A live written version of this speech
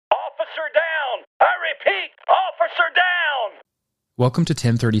Officer down! I repeat, officer down! Welcome to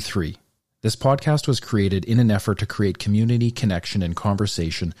 1033. This podcast was created in an effort to create community, connection, and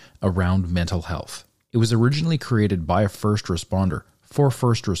conversation around mental health. It was originally created by a first responder for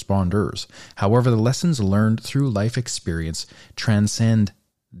first responders. However, the lessons learned through life experience transcend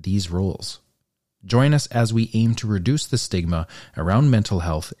these roles. Join us as we aim to reduce the stigma around mental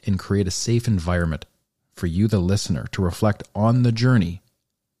health and create a safe environment for you, the listener, to reflect on the journey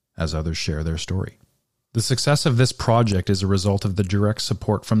as others share their story. The success of this project is a result of the direct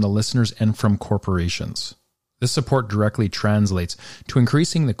support from the listeners and from corporations. This support directly translates to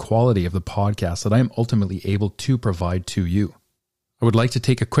increasing the quality of the podcast that I am ultimately able to provide to you. I would like to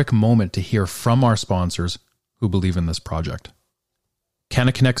take a quick moment to hear from our sponsors who believe in this project.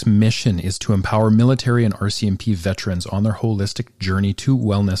 CannaConnect's mission is to empower military and RCMP veterans on their holistic journey to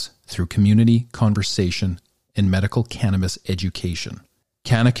wellness through community, conversation, and medical cannabis education.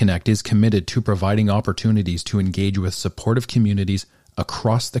 CannaConnect is committed to providing opportunities to engage with supportive communities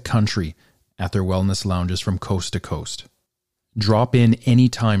across the country at their wellness lounges from coast to coast. Drop in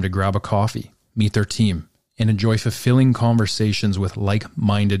anytime to grab a coffee, meet their team, and enjoy fulfilling conversations with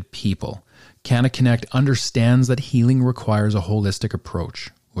like-minded people. CannaConnect understands that healing requires a holistic approach,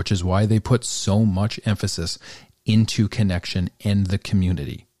 which is why they put so much emphasis into connection and the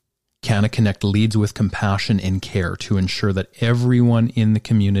community. CannaConnect leads with compassion and care to ensure that everyone in the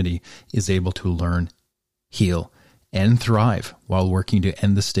community is able to learn, heal, and thrive while working to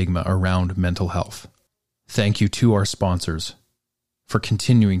end the stigma around mental health. Thank you to our sponsors for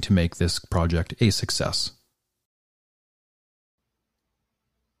continuing to make this project a success.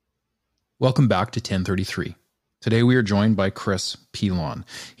 Welcome back to 1033. Today we are joined by Chris Pilon.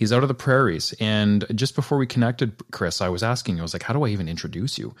 He's out of the prairies, and just before we connected, Chris, I was like, how do I even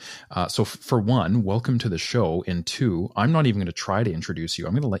introduce you? So for one, welcome to the show, and two, I'm not even going to try to introduce you.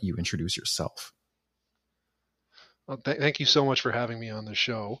 I'm going to let you introduce yourself. Well, thank you so much for having me on the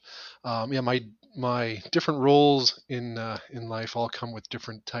show. My different roles in life all come with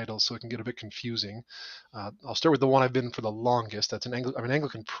different titles, so it can get a bit confusing. I'll start with the one I've been for the longest. I'm an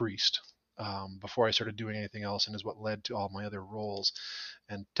Anglican priest. Before I started doing anything else, and is what led to all my other roles.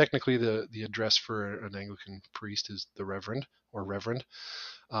 And technically the address for an Anglican priest is the Reverend or Reverend.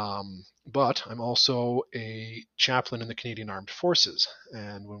 But I'm also a chaplain in the Canadian Armed Forces.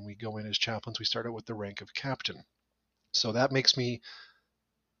 And when we go in as chaplains, we start out with the rank of captain. So that makes me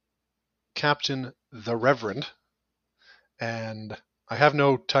Captain the Reverend. And I have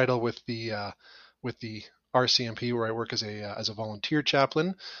no title with the RCMP, where I work as a volunteer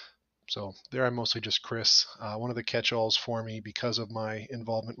chaplain. So there I'm mostly just Chris. One of the catch-alls for me, because of my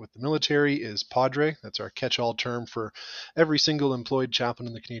involvement with the military, is Padre. That's our catch-all term for every single employed chaplain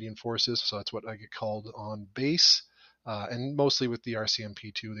in the Canadian Forces. So that's what I get called on base. And mostly with the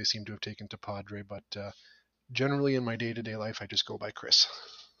RCMP too, they seem to have taken to Padre. But generally in my day-to-day life, I just go by Chris.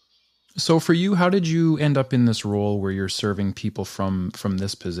 So for you, how did you end up in this role where you're serving people from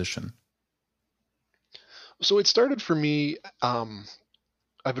this position? So it started for me...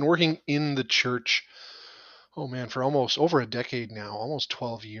 I've been working in the church, for almost over a decade now, almost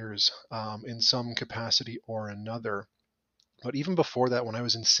 12 years, in some capacity or another. But even before that, when I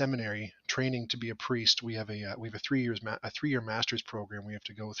was in seminary training to be a priest, we have a 3-year master's program we have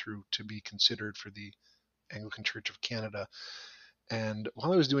to go through to be considered for the Anglican Church of Canada. And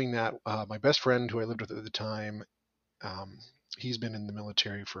while I was doing that, my best friend, who I lived with at the time, he's been in the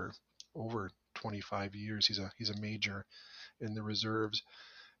military for over 25 years. He's a major in the reserves.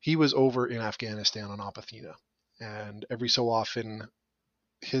 He was over in Afghanistan on Apathina, and every so often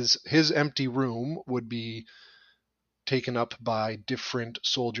his empty room would be taken up by different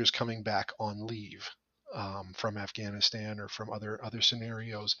soldiers coming back on leave from Afghanistan or from other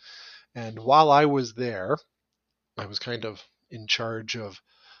scenarios. And while I was there, I was kind of in charge of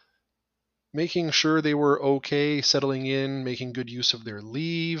making sure they were okay, settling in, making good use of their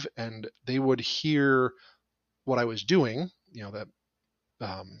leave, and they would hear what I was doing, that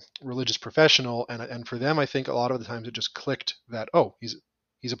religious professional, and for them, I think a lot of the times it just clicked that, oh, he's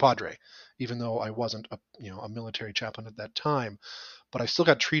a Padre, even though I wasn't a military chaplain at that time, but I still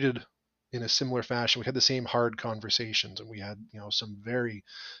got treated in a similar fashion. We had the same hard conversations, and we had some very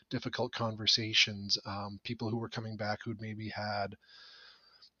difficult conversations. People who were coming back who'd maybe had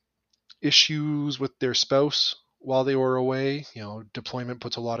issues with their spouse while they were away. Deployment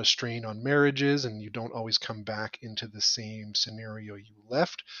puts a lot of strain on marriages, and you don't always come back into the same scenario you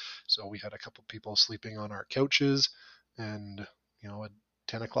left. So we had a couple people sleeping on our couches, and at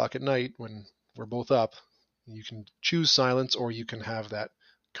 10 o'clock at night when we're both up, you can choose silence, or you can have that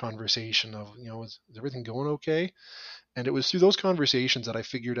conversation of, is everything going okay? And it was through those conversations that I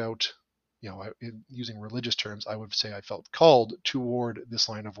figured out using religious terms, I would say I felt called toward this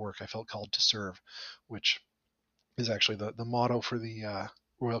line of work. I felt called to serve, which is actually the motto for the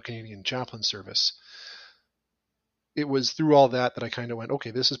Royal Canadian Chaplain Service. It was through all that I kind of went,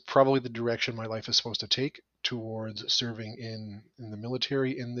 okay, this is probably the direction my life is supposed to take, towards serving in the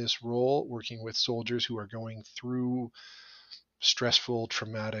military in this role, working with soldiers who are going through stressful,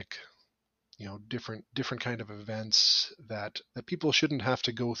 traumatic, different kind of events that people shouldn't have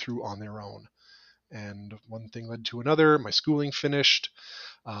to go through on their own. And one thing led to another. My schooling finished.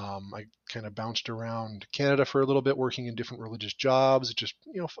 I kind of bounced around Canada for a little bit, working in different religious jobs, just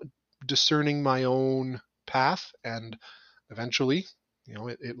discerning my own path, and eventually,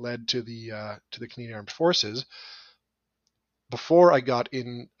 it led to the Canadian Armed Forces. Before I got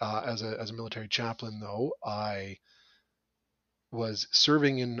in as a military chaplain, though, I was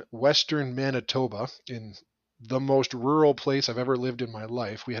serving in Western Manitoba, in the most rural place I've ever lived in my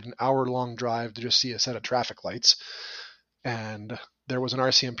life. We had an hour-long drive to just see a set of traffic lights, and there was an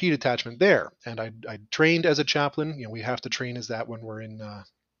RCMP detachment there. And I trained as a chaplain. We have to train as that when we're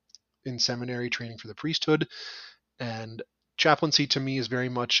in seminary, training for the priesthood. And chaplaincy to me is very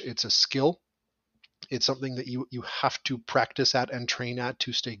much, it's a skill. It's something that you have to practice at and train at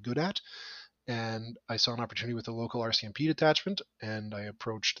to stay good at. And I saw an opportunity with the local RCMP detachment, and I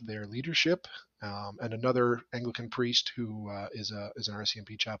approached their leadership, and another Anglican priest who is an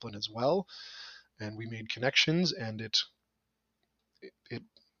RCMP chaplain as well. And we made connections, and it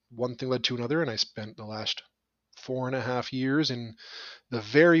one thing led to another, and I spent the last 4.5 years in the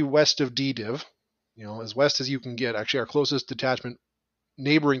very west of DDIV, as west as you can get. Actually, our closest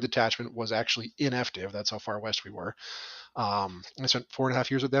neighboring detachment was actually in FDIV. That's how far west we were. I spent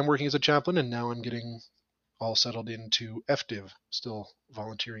 4.5 years with them working as a chaplain, and now I'm getting all settled into FDIV, still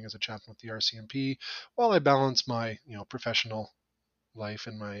volunteering as a chaplain with the RCMP, while I balance my professional life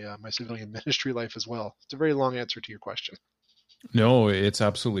and my civilian ministry life as well. It's a very long answer to your question. No, it's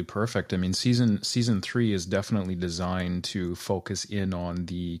absolutely perfect. I mean, season 3 is definitely designed to focus in on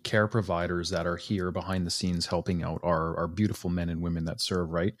the care providers that are here behind the scenes helping out our beautiful men and women that serve,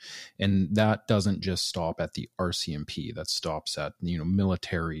 right? And that doesn't just stop at the RCMP. That stops at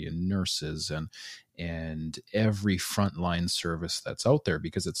military and nurses and every frontline service that's out there,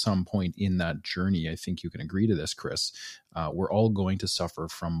 because at some point in that journey, I think you can agree to this, Chris, we're all going to suffer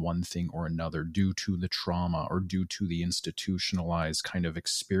from one thing or another due to the trauma or due to the institutionalized kind of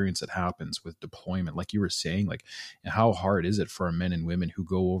experience that happens with deployment. Like you were saying, like, how hard is it for our men and women who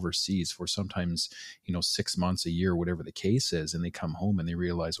go overseas for sometimes 6 months, a year, whatever the case is, and they come home and they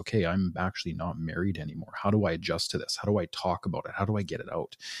realize, okay, I'm actually not married anymore. How do I adjust to this? How do I talk about it? How do I get it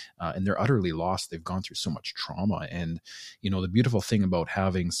out? And they're utterly lost. They've gone through so much trauma. And the beautiful thing about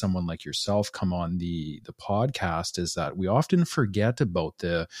having someone like yourself come on the podcast is that we often forget about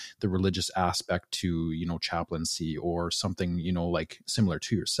the religious aspect to chaplaincy or something like similar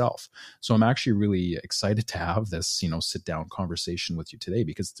to yourself. So I'm actually really excited to have this sit down conversation with you today,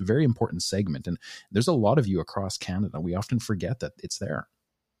 because it's a very important segment, and there's a lot of you across Canada. We often forget that it's there.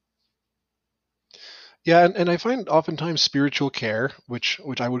 Yeah, and I find oftentimes spiritual care, which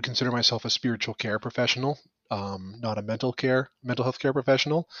I would consider myself a spiritual care professional, not a mental health care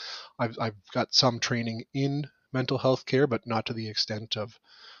professional. I've got some training in mental health care, but not to the extent of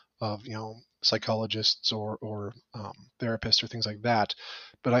psychologists or therapists or things like that.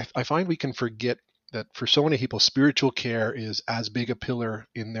 But I find we can forget that for so many people, spiritual care is as big a pillar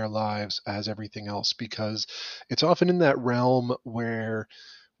in their lives as everything else, because it's often in that realm where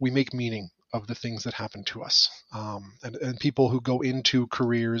we make meaning of the things that happen to us. And people who go into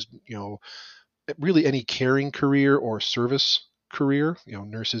careers, really any caring career or service career,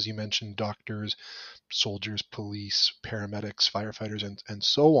 nurses, you mentioned, doctors, soldiers, police, paramedics, firefighters, and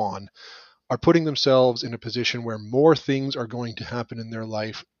so on, are putting themselves in a position where more things are going to happen in their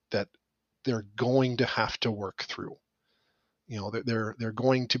life that they're going to have to work through. They're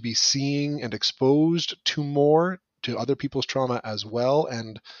going to be seeing and exposed to other people's trauma as well.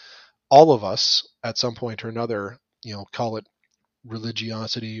 And all of us at some point or another, call it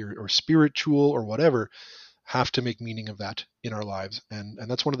religiosity or spiritual or whatever, have to make meaning of that in our lives. And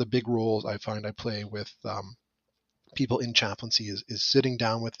that's one of the big roles I find I play with people in chaplaincy is sitting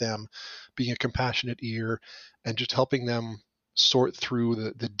down with them, being a compassionate ear, and just helping them sort through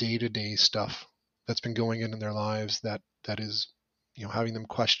the day-to-day stuff that's been going in their lives that is having them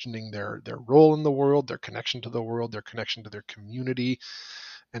questioning their role in the world, their connection to the world, their connection to their community,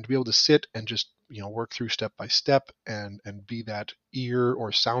 and to be able to sit and just work through step by step and be that ear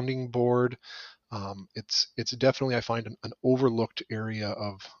or sounding board. It's definitely, I find, an overlooked area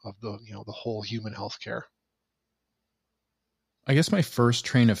of the the whole human healthcare. I guess my first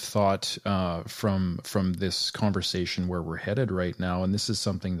train of thought from this conversation where we're headed right now, and this is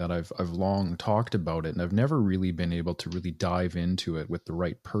something that I've long talked about it, and I've never really been able to really dive into it with the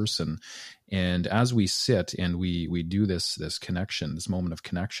right person. And as we sit and we do this connection, this moment of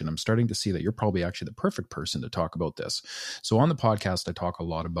connection, I'm starting to see that you're probably actually the perfect person to talk about this. So on the podcast, I talk a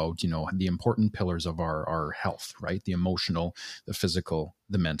lot about, you know, the important pillars of our health, right? The emotional, the physical,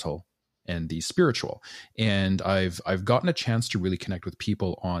 the mental, and the spiritual. And I've gotten a chance to really connect with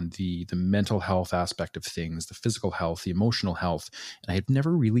people on the mental health aspect of things, the physical health, the emotional health, and I've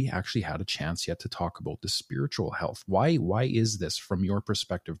never really actually had a chance yet to talk about the spiritual health. Why is this, from your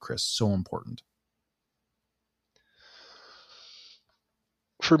perspective, Chris, so important?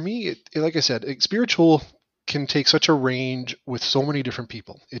 For me, like I said, spiritual can take such a range with so many different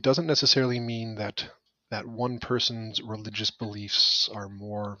people. It doesn't necessarily mean that one person's religious beliefs are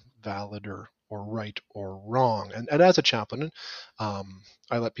more valid or right or wrong. And as a chaplain, I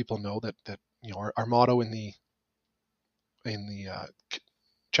let people know that you know our motto in the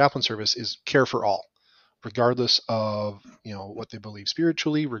chaplain service is care for all, regardless of, you know, what they believe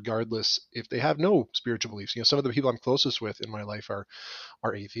spiritually, regardless if they have no spiritual beliefs. You know, some of the people I'm closest with in my life are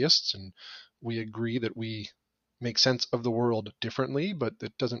atheists, and we agree that we make sense of the world differently, but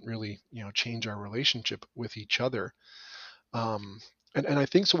that doesn't really, you know, change our relationship with each other. Um, and I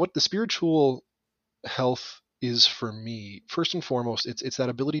think so. What the spiritual health is for me, first and foremost, it's that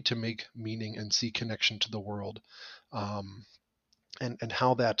ability to make meaning and see connection to the world, um, and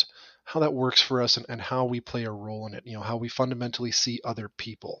how that works for us, and how we play a role in it. You know, how we fundamentally see other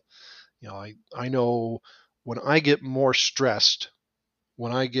people. You know, I know when I get more stressed,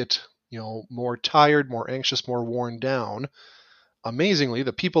 when I get, you know, more tired, more anxious, more worn down, amazingly,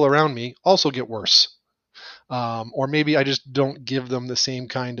 the people around me also get worse. Or maybe I just don't give them the same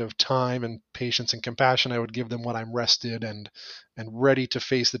kind of time and patience and compassion I would give them when I'm rested and ready to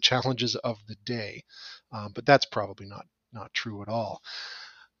face the challenges of the day. But that's probably not true at all.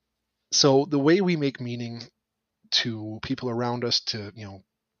 So the way we make meaning to people around us, to, you know,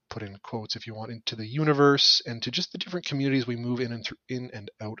 put in quotes if you want, into the universe, and to just the different communities we move in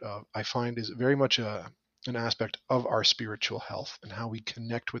and out of, I find is very much an aspect of our spiritual health, and how we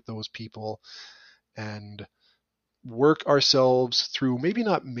connect with those people and work ourselves through maybe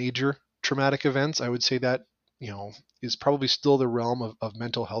not major traumatic events. I would say that, you know, is probably still the realm of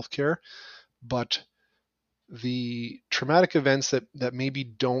mental health care, but the traumatic events that maybe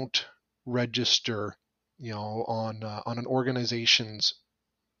don't register, you know, on an organization's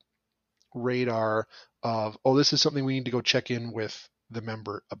radar of, oh, this is something we need to go check in with the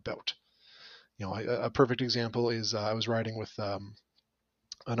member about. You know, a perfect example is I was riding with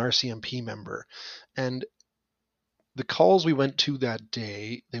an RCMP member, and the calls we went to that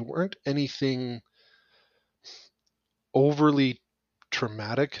day, they weren't anything overly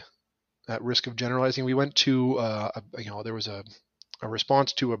traumatic. At risk of generalizing, we went to you know, there was a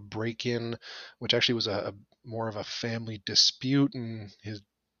response to a break-in, which actually was a more of a family dispute, and his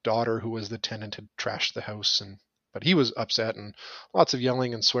daughter, who was the tenant, had trashed the house, and but he was upset, and lots of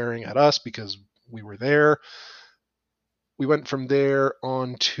yelling and swearing at us because we were there. We went from there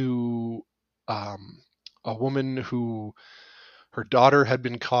on to a woman who, her daughter had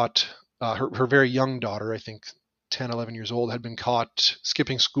been caught, her very young daughter, I think 10, 11 years old, had been caught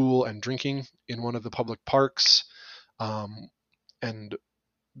skipping school and drinking in one of the public parks. And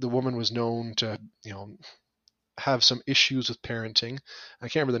the woman was known to, you know, have some issues with parenting. I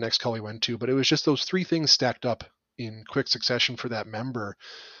can't remember the next call we went to, but it was just those three things stacked up in quick succession for that member.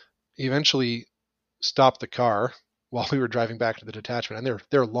 He eventually stopped the car while we were driving back to the detachment, and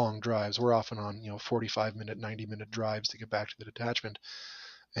they're long drives. We're often on, you know, 45-minute, 90-minute drives to get back to the detachment,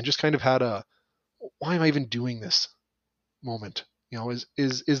 and just kind of had a, why am I even doing this moment? You know,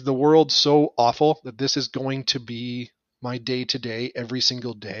 is the world so awful that this is going to be my day to day every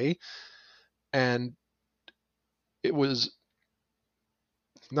single day? And it was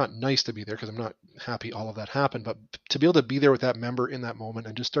not nice to be there because I'm not happy all of that happened, but to be able to be there with that member in that moment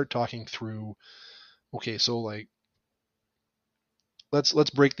and just start talking through, okay, so like, let's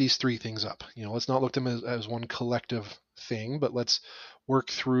break these three things up. You know, let's not look at them as one collective thing, but let's work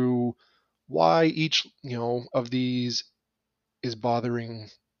through why each, you know, of these is bothering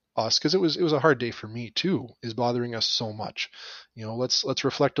us, because it was a hard day for me too, is bothering us so much. You know, let's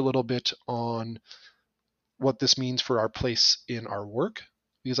reflect a little bit on what this means for our place in our work,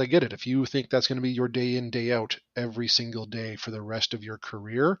 because I get it. If you think that's going to be your day in, day out every single day for the rest of your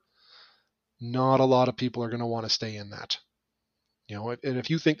career, not a lot of people are going to want to stay in that. You know, and if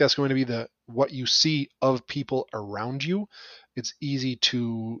you think that's going to be the what you see of people around you, it's easy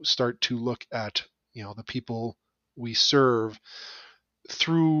to start to look at, you know, the people we serve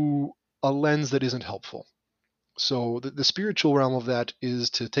through a lens that isn't helpful. So the spiritual realm of that is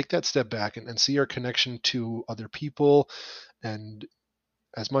to take that step back and see our connection to other people, and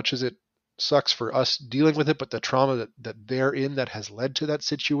as much as it sucks for us dealing with it, but the trauma that they're in that has led to that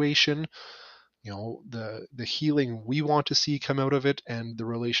situation, the healing we want to see come out of it, and the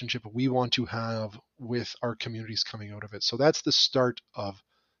relationship we want to have with our communities coming out of it. So that's the start of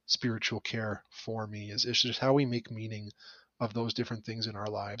spiritual care for me, is just how we make meaning of those different things in our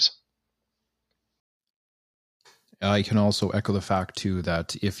lives. I can also echo the fact, too,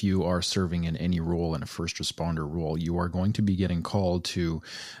 that if you are serving in any role in a first responder role, you are going to be getting called to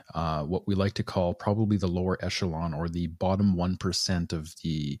what we like to call probably the lower echelon, or the bottom 1% of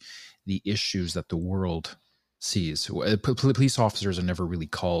the issues that the world sees. Police officers are never really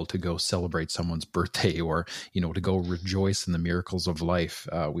called to go celebrate someone's birthday, or to go rejoice in the miracles of life.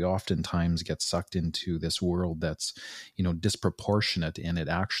 We oftentimes get sucked into this world that's disproportionate, and it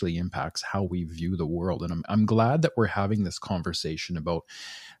actually impacts how we view the world. And I'm glad that we're having this conversation about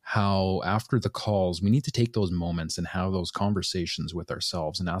how, after the calls, we need to take those moments and have those conversations with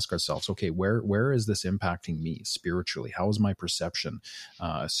ourselves and ask ourselves, okay, where is this impacting me spiritually? How is my perception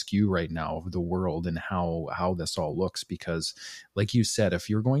askew right now of the world, and how this all looks? Because, like you said, if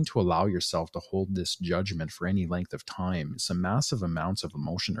you're going to allow yourself to hold this judgment for any length of time, some massive amounts of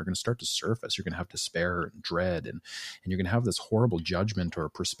emotion are going to start to surface. You're going to have despair and dread, and you're going to have this horrible judgment or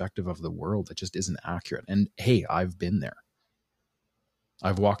perspective of the world that just isn't accurate. And hey, I've been there.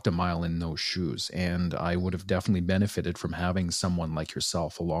 I've walked a mile in those shoes, and I would have definitely benefited from having someone like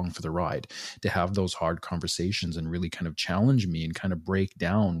yourself along for the ride, to have those hard conversations and really kind of challenge me and kind of break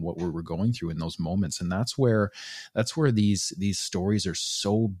down what we were going through in those moments. And that's where these stories are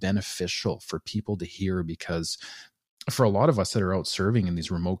so beneficial for people to hear, because for a lot of us that are out serving in these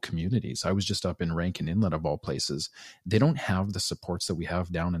remote communities, I was just up in Rankin Inlet of all places, they don't have the supports that we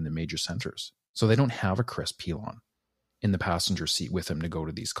have down in the major centers. So they don't have a Chris Pilon in the passenger seat with him to go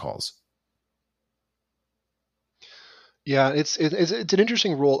to these calls. Yeah, it's an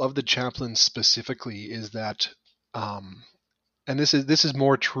interesting role of the chaplain specifically, is that, and this is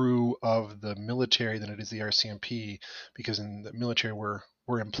more true of the military than it is the RCMP, because in the military we're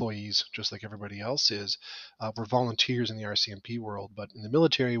employees just like everybody else is. We're volunteers in the RCMP world, but in the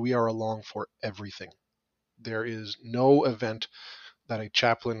military we are along for everything. There is no event that a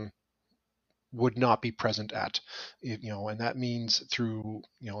chaplain would not be present at, and that means through,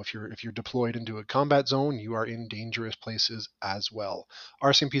 if you're deployed into a combat zone, you are in dangerous places as well.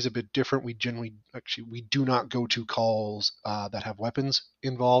 RCMP is a bit different. We do not go to calls that have weapons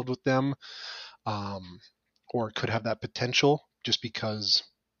involved with them, or could have that potential, just because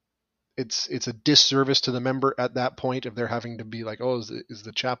it's a disservice to the member at that point if they're having to be like, oh, is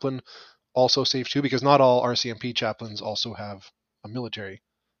the chaplain also safe too? Because not all RCMP chaplains also have a military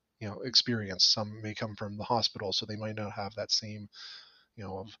experience. Some may come from the hospital, so they might not have that same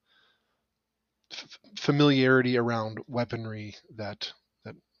of familiarity around weaponry that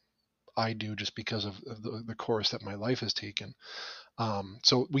I do, just because of the course that my life has taken.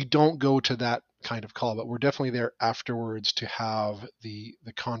 So we don't go to that kind of call, but we're definitely there afterwards to have the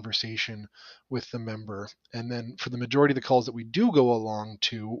conversation with the member. And then for the majority of the calls that we do go along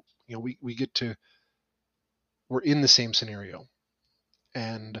to, we're in the same scenario,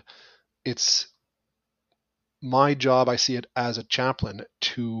 and it's my job, I see it as a chaplain,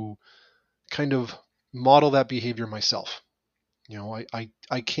 to kind of model that behavior myself.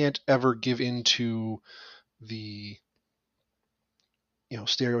 I can't ever give into the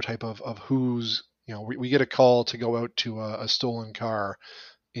stereotype of who's, we get a call to go out to a stolen car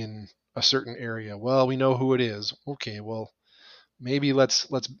in a certain area. Well, we know who it is. Okay, well, maybe let's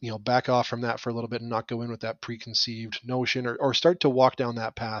back off from that for a little bit and not go in with that preconceived notion, or start to walk down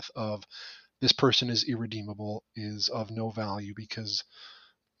that path of, this person is irredeemable, is of no value. Because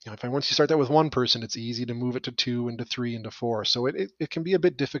once you start that with one person, it's easy to move it to two, and to three, and to four. So it can be a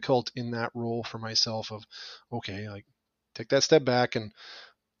bit difficult in that role for myself of, okay, like, take that step back, and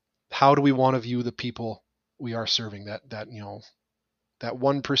how do we want to view the people we are serving, that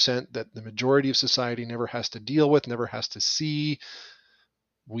 1% that the majority of society never has to deal with, never has to see.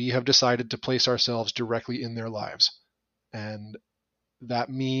 We have decided to place ourselves directly in their lives. And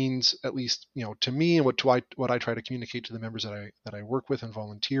that means, at least to me, and what I try to communicate to the members that I work with and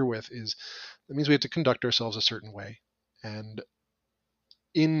volunteer with, is that means we have to conduct ourselves a certain way. And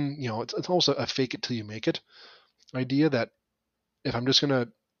it's also a fake it till you make it idea, that if I'm just going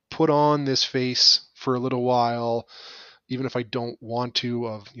to put on this face for a little while, even if I don't want to,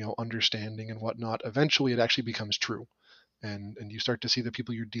 of understanding and whatnot, eventually it actually becomes true, and you start to see the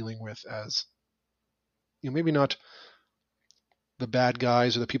people you're dealing with as maybe not the bad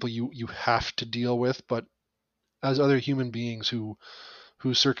guys or the people you have to deal with, but as other human beings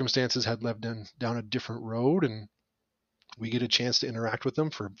whose circumstances had led them down a different road, and we get a chance to interact with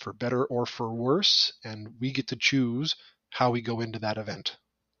them for better or for worse, and we get to choose how we go into that event.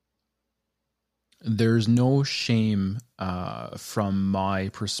 There's no shame from my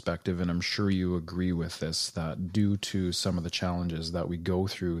perspective, and I'm sure you agree with this, that due to some of the challenges that we go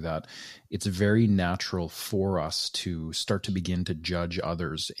through, that it's very natural for us to start to begin to judge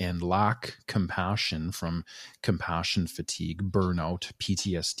others and lack compassion from compassion fatigue, burnout,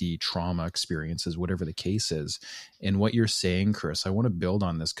 PTSD, trauma experiences, whatever the case is. And what you're saying, Chris, I want to build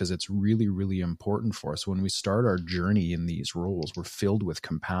on this because it's really, really important for us. When we start our journey in these roles, we're filled with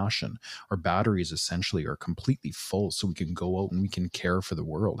compassion. Our batteries essentially are completely full, so we can go out and we can care for the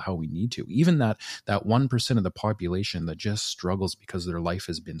world how we need to. Even that 1% of the population that just struggles because their life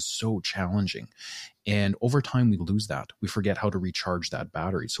has been so challenging. And over time, we lose that. We forget how to recharge that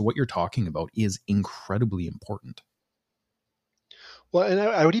battery. So what you're talking about is incredibly important. Well, and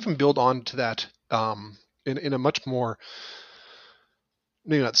I would even build on to that in a much more,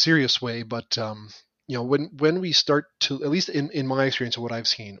 maybe not serious way, but when we start to, at least in my experience of what I've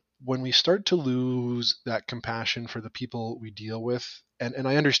seen, when we start to lose that compassion for the people we deal with, and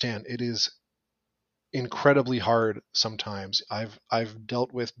I understand it is incredibly hard sometimes. I've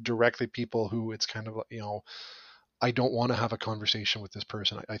dealt with directly people who it's kind of, I don't want to have a conversation with this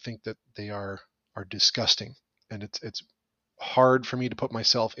person. I think that they are disgusting, and it's hard for me to put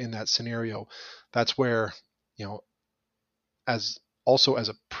myself in that scenario. That's where, as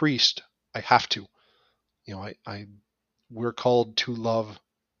a priest, I have to, I we're called to love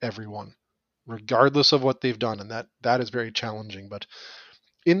everyone regardless of what they've done, and that is very challenging. But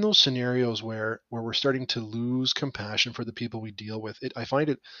in those scenarios where we're starting to lose compassion for the people we deal with, I find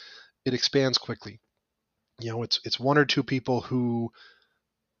it expands quickly. It's one or two people who,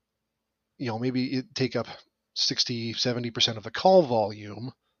 maybe take up 60-70% of the call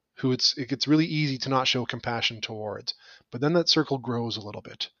volume, who it gets really easy to not show compassion towards. But then that circle grows a little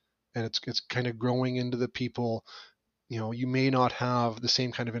bit, and it's kind of growing into the people you may not have the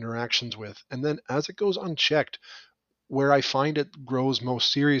same kind of interactions with. And then as it goes unchecked, where I find it grows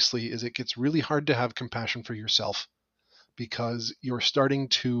most seriously is it gets really hard to have compassion for yourself, because you're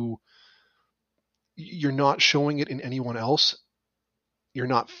not showing it in anyone else. You're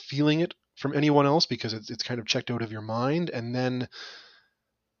not feeling it from anyone else because it's kind of checked out of your mind. And then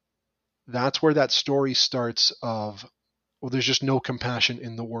that's where that story starts of, well, there's just no compassion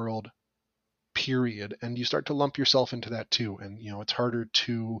in the world, period. And you start to lump yourself into that too. And, it's harder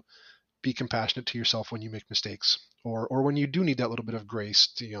to be compassionate to yourself when you make mistakes, or when you do need that little bit of grace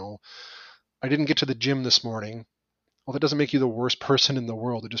to, I didn't get to the gym this morning. Well, that doesn't make you the worst person in the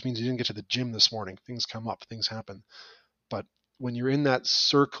world. It just means you didn't get to the gym this morning. Things come up, things happen. But when you're in that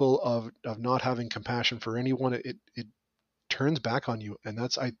circle of not having compassion for anyone, it turns back on you. And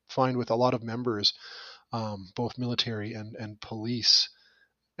that's, I find, with a lot of members, both military and police.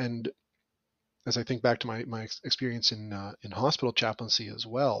 And as I think back to my experience in hospital chaplaincy as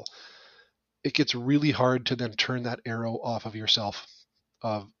well, it gets really hard to then turn that arrow off of yourself,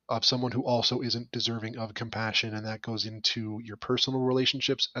 of someone who also isn't deserving of compassion. And that goes into your personal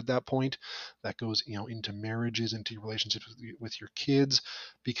relationships at that point. That goes, into marriages, into your relationships with your kids,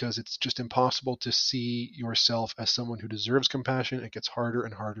 because it's just impossible to see yourself as someone who deserves compassion. It gets harder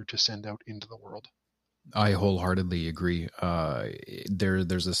and harder to send out into the world. I wholeheartedly agree.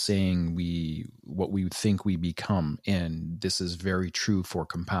 There's a saying, what we think we become, and this is very true for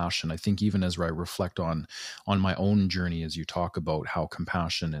compassion. I think even as I reflect on my own journey, as you talk about how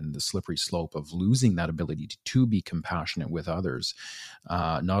compassion and the slippery slope of losing that ability to be compassionate with others,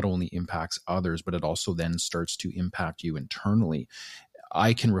 not only impacts others, but it also then starts to impact you internally.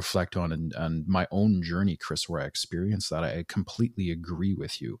 I can reflect on my own journey, Chris, where I experienced that. I completely agree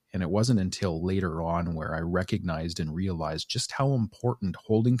with you. And it wasn't until later on where I recognized and realized just how important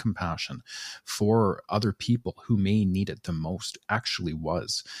holding compassion for other people who may need it the most actually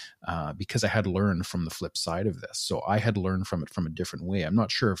was, because I had learned from the flip side of this. So I had learned from it from a different way. I'm not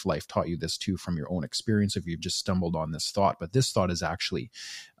sure if life taught you this too from your own experience, if you've just stumbled on this thought, but this thought is actually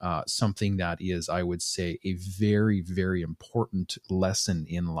something that is, I would say, a very, very important lesson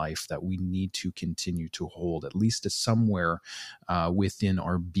in life that we need to continue to hold, at least somewhere within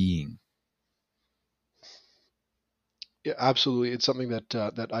our being. Yeah, absolutely. It's something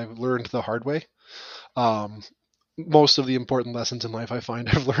that I've learned the hard way. Most of the important lessons in life I find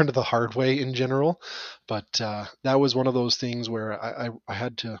I've learned the hard way in general, but that was one of those things where I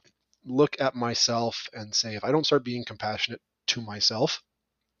had to look at myself and say, if I don't start being compassionate to myself,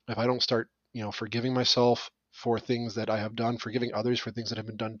 if I don't start forgiving myself for things that I have done, forgiving others for things that have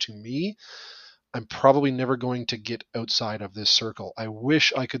been done to me, I'm probably never going to get outside of this circle. I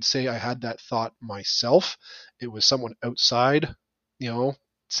wish I could say I had that thought myself. It was someone outside,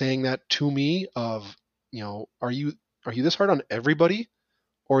 saying that to me of, are you this hard on everybody,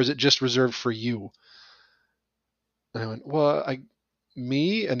 or is it just reserved for you? And I went, well,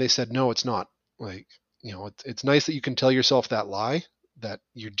 me, and they said, no, it's not. Like, it's nice that you can tell yourself that lie, that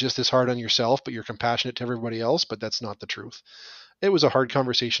you're just as hard on yourself, but you're compassionate to everybody else, but that's not the truth. It was a hard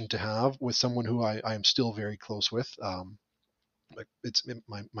conversation to have with someone who I am still very close with. It's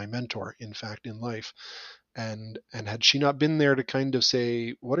my mentor, in fact, in life. And had she not been there to kind of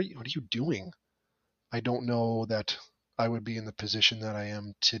say, what are you doing? I don't know that I would be in the position that I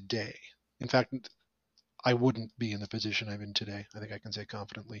am today. In fact, I wouldn't be in the position I'm in today. I think I can say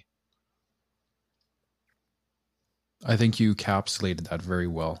confidently. I think you encapsulated that very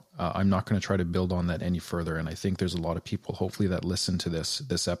well. I'm not going to try to build on that any further, and I think there's a lot of people, hopefully, that listen to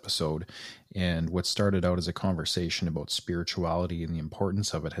this episode, and what started out as a conversation about spirituality and the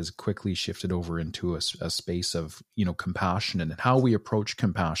importance of it has quickly shifted over into a space of compassion and how we approach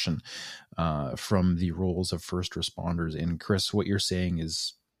compassion from the roles of first responders. And Chris, what you're saying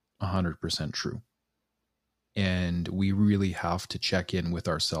is 100% true. And we really have to check in with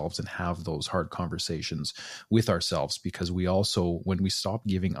ourselves and have those hard conversations with ourselves, because we also, when we stop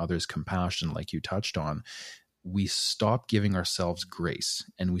giving others compassion, like you touched on, we stop giving ourselves grace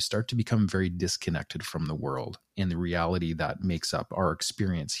and we start to become very disconnected from the world and the reality that makes up our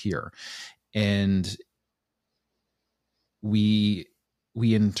experience here. And we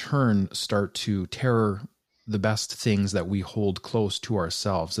in turn start to tear the best things that we hold close to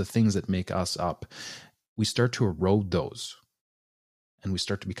ourselves, the things that make us up. We start to erode those and we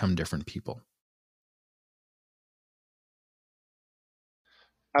start to become different people.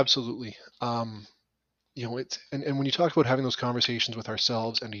 Absolutely. It's, and when you talk about having those conversations with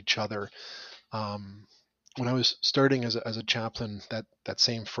ourselves and each other, when I was starting as a chaplain, that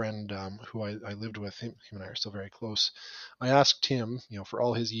same friend who I lived with, him and I are still very close. I asked him, for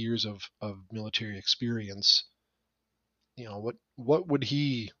all his years of military experience, what would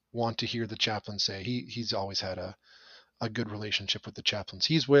he want to hear the chaplain say? He's always had a good relationship with the chaplains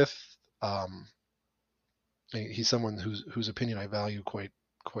he's with. He's someone whose opinion I value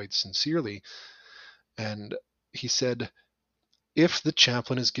quite sincerely. And he said, if the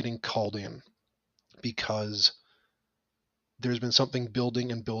chaplain is getting called in because there's been something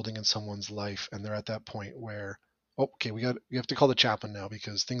building and building in someone's life, and they're at that point where, okay, we have to call the chaplain now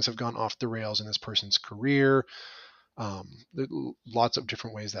because things have gone off the rails in this person's career. There are lots of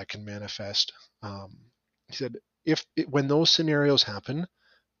different ways that can manifest. He said, when those scenarios happen,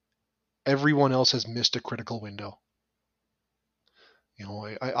 everyone else has missed a critical window.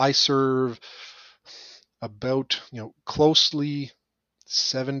 I serve about, closely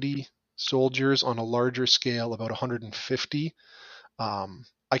 70 soldiers on a larger scale, about 150.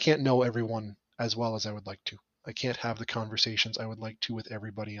 I can't know everyone as well as I would like to. I can't have the conversations I would like to with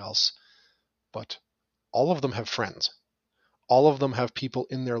everybody else. But all of them have friends. All of them have people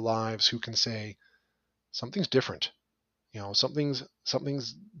in their lives who can say, something's different.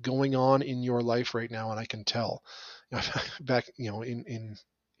 Something's going on in your life right now, and I can tell. Back,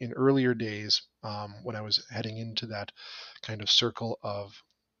 in earlier days, when I was heading into that kind of circle of,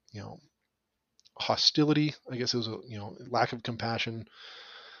 hostility, I guess it was lack of compassion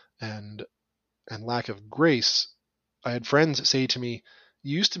and lack of grace. I had friends say to me,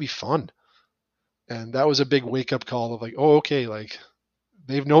 "You used to be fun," and that was a big wake up call of like, oh, okay, like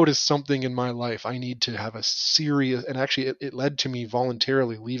they've noticed something in my life. I need to have a serious, and actually it led to me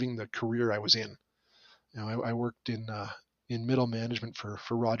voluntarily leaving the career I was in. I worked in middle management for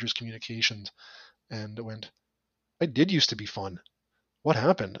Rogers Communications, and I did used to be fun. What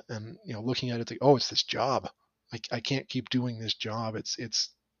happened? And looking at it, like, oh, it's this job. I can't keep doing this job. It's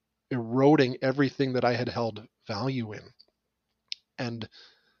eroding everything that I had held value in. And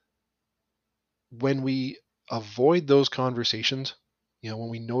when we avoid those conversations, when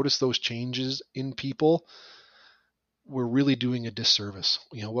we notice those changes in people, we're really doing a disservice.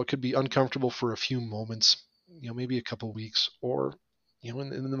 What could be uncomfortable for a few moments, maybe a couple weeks, or in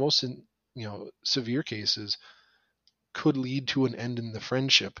the most severe cases, could lead to an end in the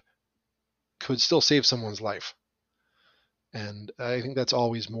friendship, could still save someone's life. And I think that's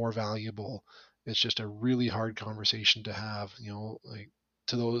always more valuable. It's just a really hard conversation to have, like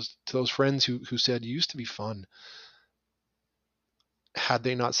to those friends who said you used to be fun. Had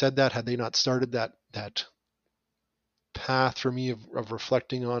they not said that, had they not started that path for me of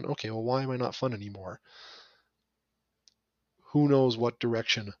reflecting on, okay, well, why am I not fun anymore? Who knows what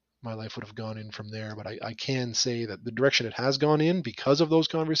direction my life would have gone in from there. But I can say that the direction it has gone in because of those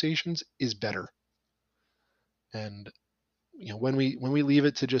conversations is better. And when we leave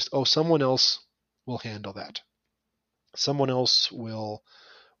it to just, oh, someone else will handle that, someone else will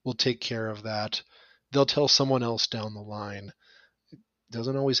take care of that, they'll tell someone else down the line, it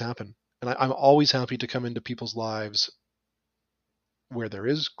doesn't always happen. And I'm always happy to come into people's lives where there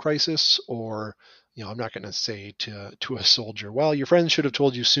is crisis, or I'm not going to say to a soldier, well, your friends should have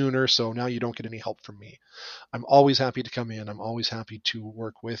told you sooner, so now you don't get any help from me. I'm always happy to come in. I'm always happy to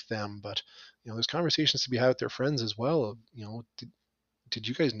work with them. But there's conversations to be had with their friends as well. Did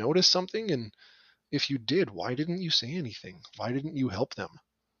you guys notice something? And if you did, why didn't you say anything? Why didn't you help them?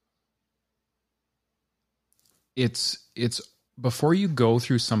 It's before you go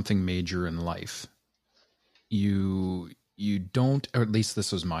through something major in life, you don't, or at least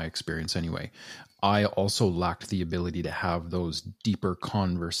this was my experience anyway. I also lacked the ability to have those deeper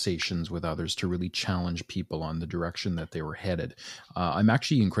conversations with others to really challenge people on the direction that they were headed. I'm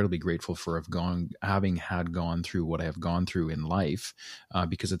actually incredibly grateful for having gone through what I have gone through in life,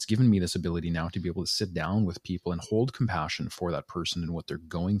 because it's given me this ability now to be able to sit down with people and hold compassion for that person and what they're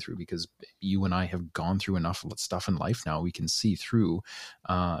going through. Because you and I have gone through enough stuff in life now, we can see through,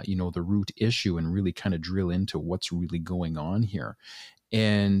 the root issue and really kind of drill into what's really going on here.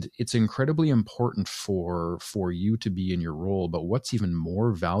 And it's incredibly important for you to be in your role. But what's even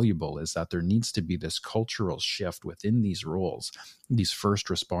more valuable is that there needs to be this cultural shift within these roles, these first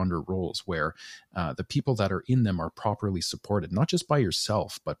responder roles, where the people that are in them are properly supported, not just by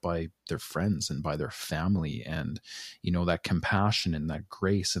yourself, but by their friends and by their family. And, that compassion and that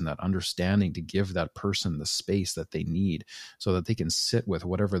grace and that understanding to give that person the space that they need so that they can sit with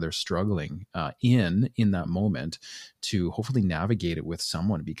whatever they're struggling in that moment to hopefully navigate it with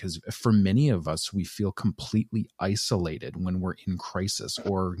someone. Because for many of us, we feel completely isolated when we're in crisis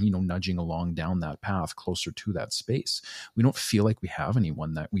or, nudging along down that path closer to that space. We don't feel like we have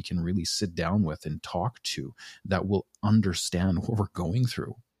anyone that we can really sit down with and talk to that will understand what we're going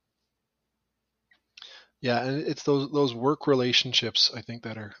through. Yeah, and it's those work relationships, I think,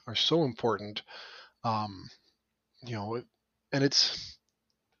 that are so important. Um, and it's,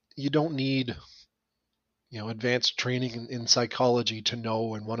 you don't need advanced training in psychology to know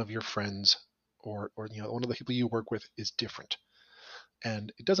when one of your friends or one of the people you work with is different.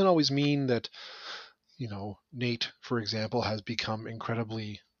 And it doesn't always mean that Nate, for example, has become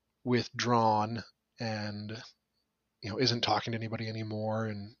incredibly withdrawn and isn't talking to anybody anymore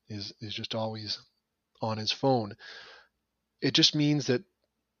and is just always on his phone. It just means that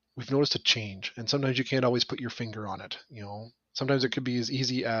we've noticed a change, and sometimes you can't always put your finger on it. Sometimes it could be as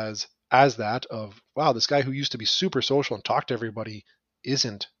easy as that of, wow, this guy who used to be super social and talk to everybody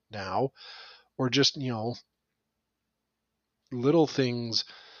isn't now. Or just little things.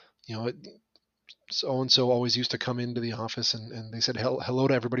 So and so always used to come into the office and they said hello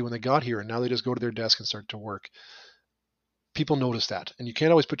to everybody when they got here, and now they just go to their desk and start to work. People notice that, and you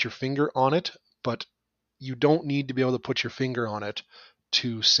can't always put your finger on it, but you don't need to be able to put your finger on it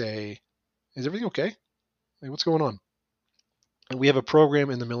to say, is everything okay? Like, what's going on? And we have a program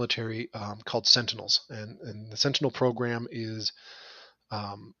in the military called Sentinels, and the Sentinel program is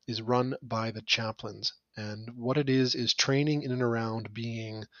run by the chaplains. And what it is training in and around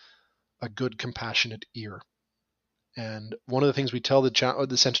being a good, compassionate ear. And one of the things we tell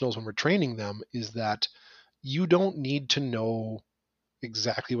the Sentinels when we're training them is that you don't need to know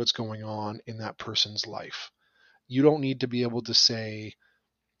exactly what's going on in that person's life. You don't need to be able to say,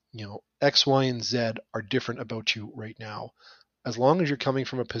 X, Y, and Z are different about you right now. As long as you're coming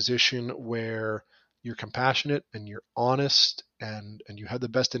from a position where you're compassionate and you're honest and you have the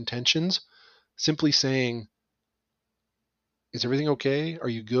best intentions, simply saying, is everything okay? Are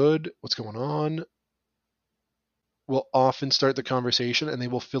you good? What's going on? Will often start the conversation, and they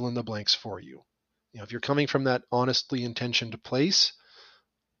will fill in the blanks for you. If you're coming from that honestly intentioned place,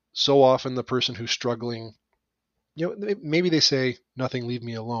 so often the person who's struggling, maybe they say, nothing, leave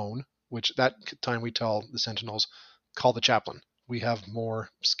me alone, which that time we tell the Sentinels, call the chaplain. We have more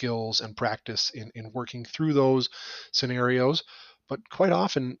skills and practice in working through those scenarios, but quite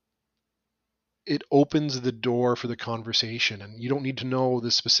often it opens the door for the conversation, and you don't need to know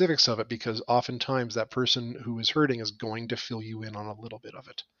the specifics of it, because oftentimes that person who is hurting is going to fill you in on a little bit of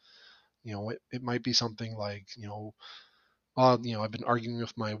it. It might be something like, I've been arguing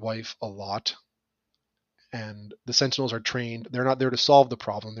with my wife a lot, and the Sentinels are trained. They're not there to solve the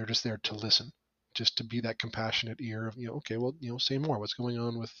problem. They're just there to listen, just to be that compassionate ear of, okay, well, say more. What's going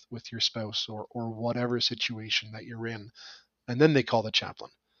on with your spouse or whatever situation that you're in? And then they call the chaplain.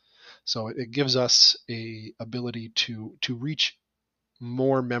 So it gives us a ability to reach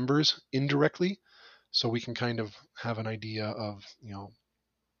more members indirectly, so we can kind of have an idea of,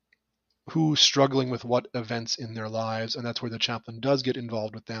 who's struggling with what events in their lives. And that's where the chaplain does get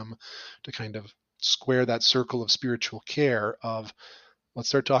involved with them to kind of square that circle of spiritual care of, let's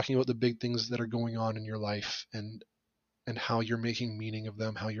start talking about the big things that are going on in your life, and how you're making meaning of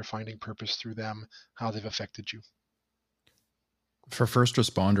them, how you're finding purpose through them, how they've affected you. For first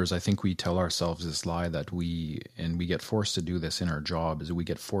responders, I think we tell ourselves this lie that we get forced to do this in our job, is we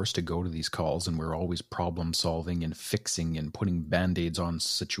get forced to go to these calls and we're always problem solving and fixing and putting band-aids on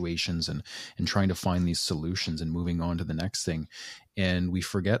situations and trying to find these solutions and moving on to the next thing. And we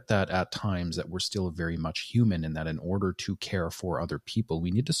forget that at times that we're still very much human, and that in order to care for other people,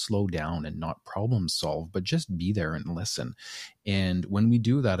 we need to slow down and not problem solve, but just be there and listen. And when we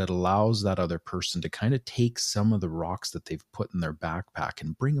do that, it allows that other person to kind of take some of the rocks that they've put in their backpack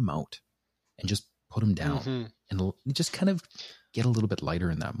and bring them out and just put them down and just kind of get a little bit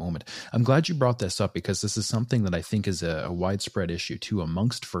lighter in that moment. I'm glad you brought this up, because this is something that I think is a widespread issue too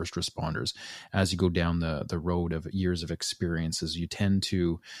amongst first responders. As you go down the road of years of experiences, you tend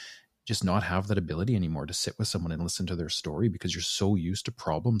to just not have that ability anymore to sit with someone and listen to their story, because you're so used to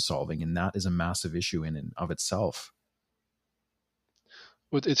problem solving. And that is a massive issue in and of itself.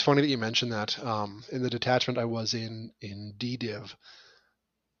 It's funny that you mentioned that. In the detachment I was in DDiv,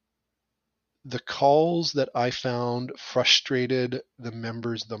 the calls that I found frustrated the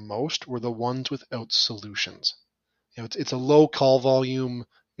members the most were the ones without solutions. It's a low call volume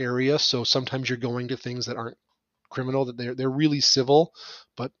area, so sometimes you're going to things that aren't criminal, that they're really civil,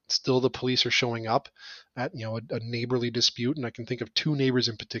 but still the police are showing up at a neighborly dispute. And I can think of two neighbors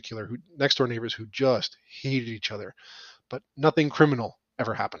in particular, next door neighbors, who just hated each other, but nothing criminal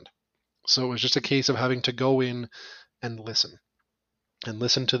ever happened. So it was just a case of having to go in and listen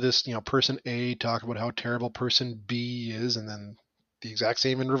to this, person A talk about how terrible person B is, and then the exact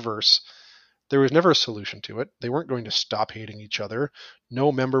same in reverse. There was never a solution to it. They weren't going to stop hating each other.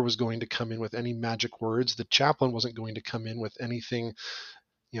 No member was going to come in with any magic words. The chaplain wasn't going to come in with anything,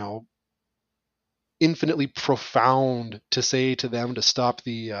 infinitely profound to say to them to stop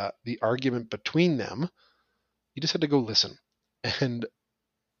the argument between them. You just had to go listen. And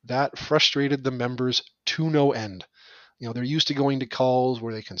that frustrated the members to no end. They're used to going to calls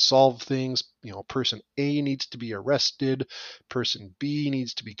where they can solve things. Person A needs to be arrested, person B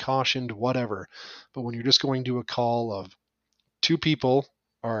needs to be cautioned, whatever. But when you're just going to a call of two people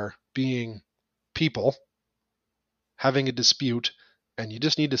are being people, having a dispute, and you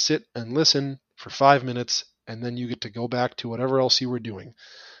just need to sit and listen for 5 minutes, and then you get to go back to whatever else you were doing.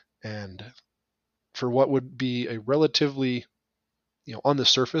 And for what would be a relatively, on the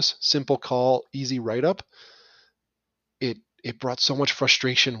surface, simple call, easy write-up, it brought so much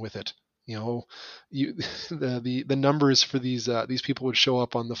frustration with it. The numbers for these people would show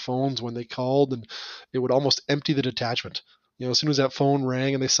up on the phones when they called, and it would almost empty the detachment. As soon as that phone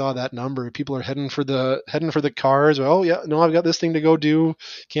rang and they saw that number, people are heading for the cars. Oh yeah, no, I've got this thing to go do.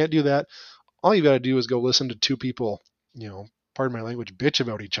 Can't do that. All you got to do is go listen to two people, pardon my language, bitch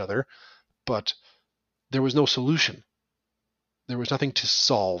about each other. But there was no solution. There was nothing to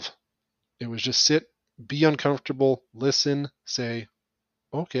solve. It was just sit, be uncomfortable, listen, say,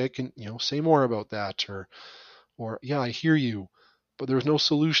 okay, can say more about that, or yeah, I hear you, but there was no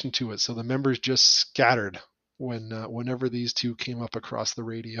solution to it. So the members just scattered whenever these two came up across the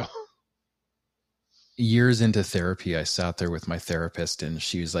radio. Years into therapy, I sat there with my therapist, and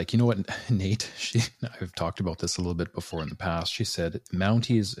she was like, you know what, Nate, I've talked about this a little bit before in the past. She said,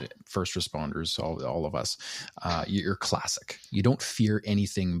 Mounties, first responders, all of us, you're classic. You don't fear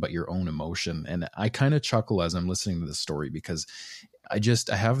anything but your own emotion. And I kind of chuckle as I'm listening to this story, because I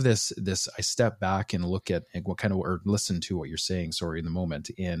have this, I step back and look at what kind of, or listen to what you're saying, in the moment,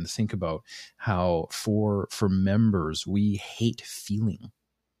 and think about how for members, we hate feelings.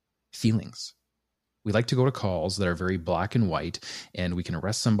 We like to go to calls that are very black and white, and we can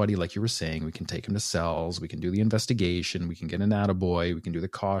arrest somebody, like you were saying. We can take them to cells. We can do the investigation. We can get an attaboy. We can do the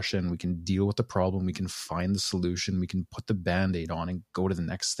caution. We can deal with the problem. We can find the solution. We can put the Band-Aid on and go to the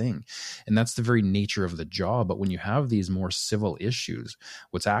next thing. And that's the very nature of the job. But when you have these more civil issues,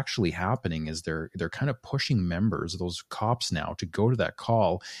 what's actually happening is they're kind of pushing members, those cops now, to go to that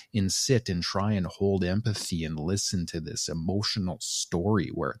call and sit and try and hold empathy and listen to this emotional story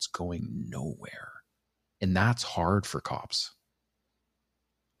where it's going nowhere. And that's hard for cops,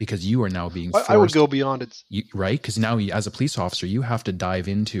 because you are now being forced. I would go beyond it. Right? Because now as a police officer, you have to dive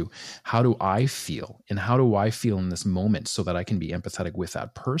into, how do I feel? And how do I feel in this moment so that I can be empathetic with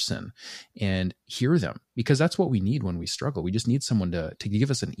that person and hear them? Because that's what we need when we struggle. We just need someone to give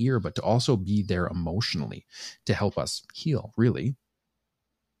us an ear, but to also be there emotionally to help us heal, really.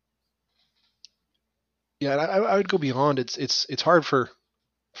 Yeah, and I would go beyond. It's hard for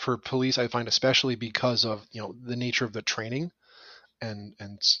police, I find, especially because of the nature of the training and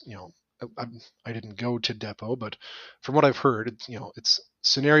I, I didn't go to depot, but from what I've heard, it's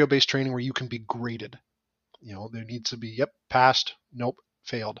scenario based training where you can be graded. There needs to be, yep, passed, nope,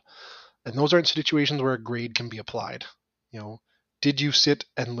 failed, and those aren't situations where a grade can be applied. Did you sit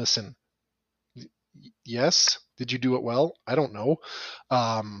and listen? Yes. Did you do it well? I don't know.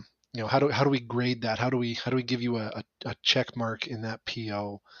 How do we grade that? How do we give you a check mark in that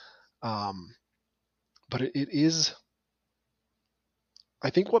PO? But it is, I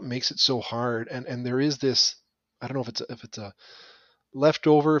think, what makes it so hard, and there is this, I don't know if it's a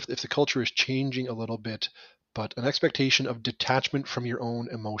leftover, if the culture is changing a little bit, but an expectation of detachment from your own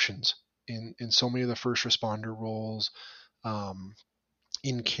emotions in so many of the first responder roles, um,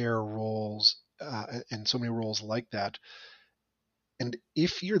 in care roles, and so many roles like that. And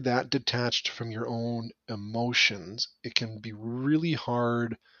if you're that detached from your own emotions, it can be really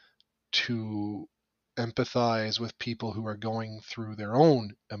hard to empathize with people who are going through their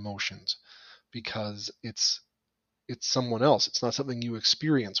own emotions, because it's someone else. It's not something you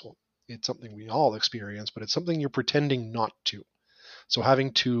experience. Well, it's something we all experience, but it's something you're pretending not to. So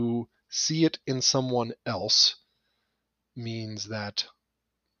having to see it in someone else means that,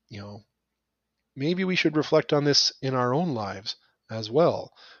 you know, maybe we should reflect on this in our own lives as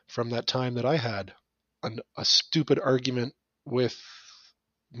well. From that time that I had a stupid argument with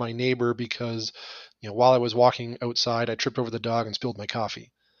my neighbor because, while I was walking outside, I tripped over the dog and spilled my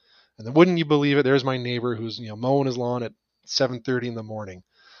coffee. And then, wouldn't you believe it, there's my neighbor who's mowing his lawn at 7:30 in the morning.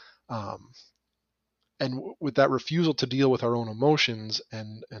 Um, and with that refusal to deal with our own emotions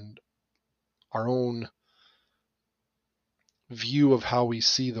and our own view of how we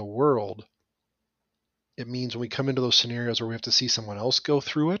see the world, it means when we come into those scenarios where we have to see someone else go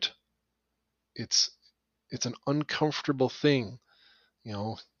through it, it's it's an uncomfortable thing.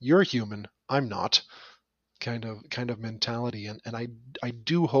 You're human, I'm not, kind of mentality. And I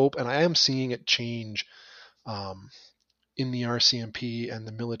do hope, and I am seeing it change, um, in the RCMP and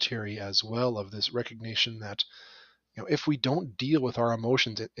the military as well, of this recognition that if we don't deal with our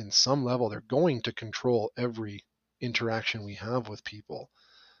emotions in some level, they're going to control every interaction we have with people.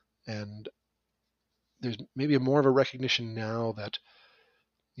 And there's maybe more of a recognition now that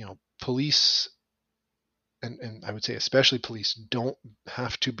police, and I would say especially police, don't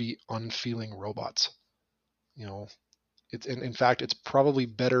have to be unfeeling robots. You know, it's in fact, it's probably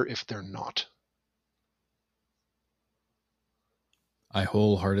better if they're not. I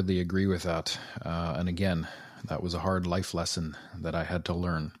wholeheartedly agree with that. And again, that was a hard life lesson that I had to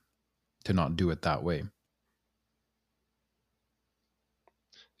learn to not do it that way.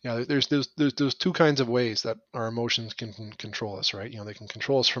 Yeah, there's two kinds of ways that our emotions can control us, right? They can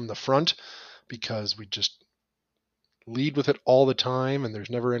control us from the front because we just lead with it all the time and there's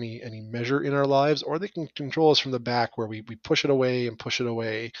never any measure in our lives, or they can control us from the back where we push it away and push it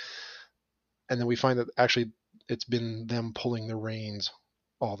away, and then we find that actually it's been them pulling the reins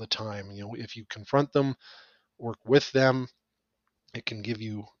all the time. If you confront them, work with them, it can give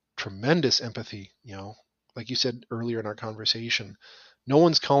you tremendous empathy. Like you said earlier in our conversation, no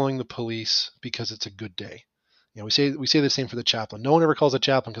one's calling the police because it's a good day. We say the same for the chaplain. No one ever calls a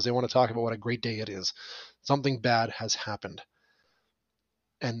chaplain because they want to talk about what a great day it is. Something bad has happened.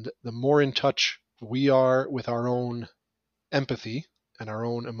 And the more in touch we are with our own empathy and our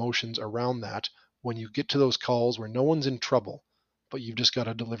own emotions around that, when you get to those calls where no one's in trouble, but you've just got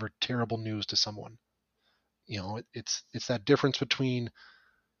to deliver terrible news to someone, it's that difference between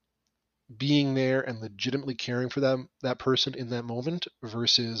being there and legitimately caring for that person in that moment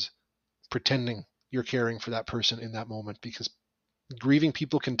versus pretending you're caring for that person in that moment, because grieving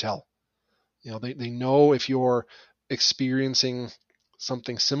people can tell. They know if you're experiencing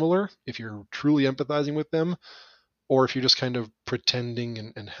something similar, if you're truly empathizing with them, or if you're just kind of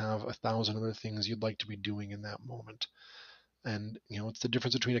pretending and have a thousand other things you'd like to be doing in that moment. And it's the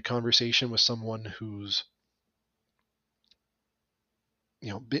difference between a conversation with someone who's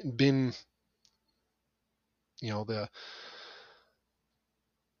been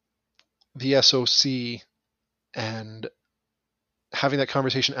the SOC, and having that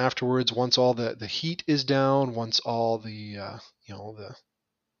conversation afterwards, once all the heat is down, once all the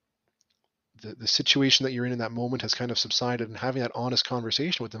situation that you're in that moment has kind of subsided, and having that honest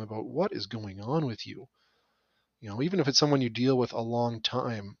conversation with them about what is going on with you. Even if it's someone you deal with a long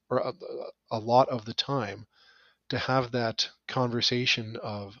time or a lot of the time, to have that conversation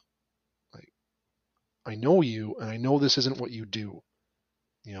of, like, I know you and I know this isn't what you do.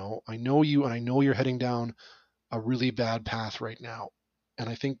 I know you and I know you're heading down a really bad path right now. And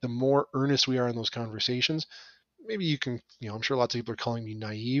I think the more earnest we are in those conversations, maybe you can, I'm sure lots of people are calling me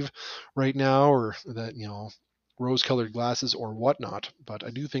naive right now, or that, rose-colored glasses or whatnot. But I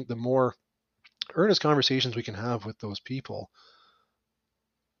do think the more earnest conversations we can have with those people,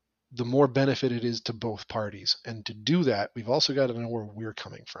 the more benefit it is to both parties. And to do that, we've also got to know where we're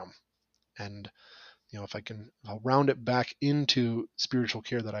coming from. And, if I'll round it back into spiritual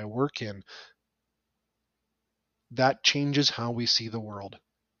care that I work in, that changes how we see the world.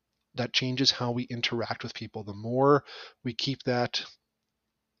 That changes how we interact with people. The more we keep that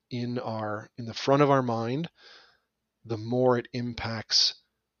in the front of our mind, the more it impacts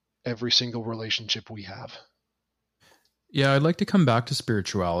every single relationship we have. Yeah, I'd like to come back to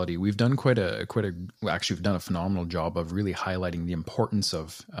spirituality. We've done actually, we've done a phenomenal job of really highlighting the importance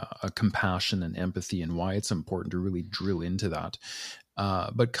of compassion and empathy and why it's important to really drill into that.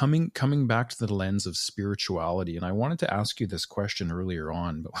 But coming back to the lens of spirituality, and I wanted to ask you this question earlier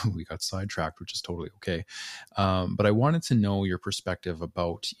on, but we got sidetracked, which is totally okay. But I wanted to know your perspective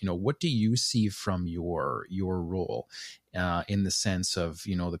about, what do you see from your role in the sense of,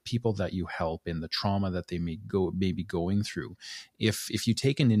 the people that you help and the trauma that they may be going through. If you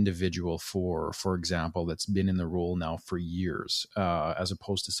take an individual, for example, that's been in the role now for years, as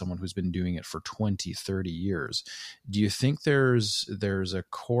opposed to someone who's been doing it for 20, 30 years, do you think there's a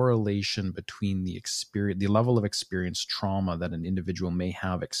correlation between the level of experience trauma that an individual may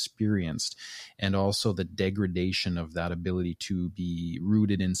have experienced, and also the degradation of that ability to be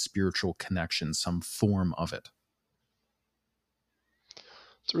rooted in spiritual connection, some form of it?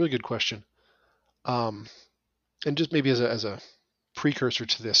 It's a really good question. And just maybe as a precursor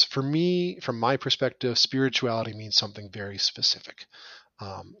to this, for me, from my perspective, spirituality means something very specific.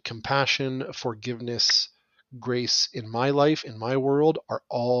 Compassion, forgiveness, grace in my life, in my world, are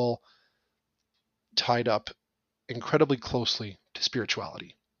all tied up incredibly closely to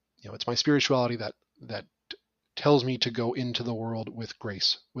spirituality. It's my spirituality that tells me to go into the world with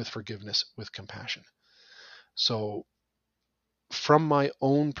grace, with forgiveness, with compassion. So from my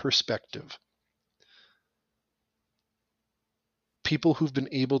own perspective, people who've been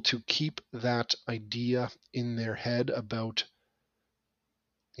able to keep that idea in their head about,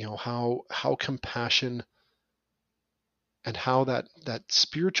 how compassion and how that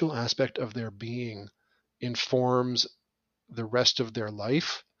spiritual aspect of their being informs the rest of their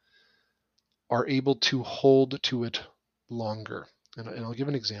life, are able to hold to it longer. And I'll give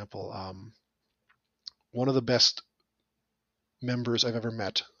an example. One of the best members I've ever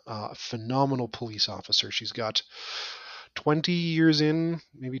met, a phenomenal police officer. She's got 20 years in,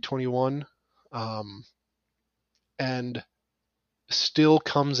 maybe 21, and still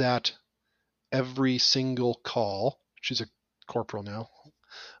comes at every single call. She's a corporal now,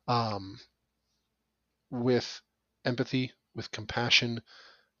 with empathy, with compassion,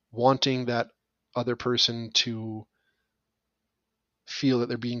 wanting that other person to feel that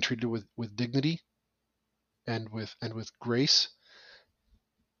they're being treated with dignity and with grace.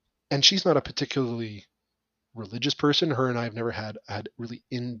 And she's not a particularly religious person. Her and I have never had really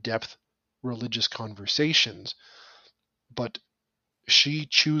in-depth religious conversations, but she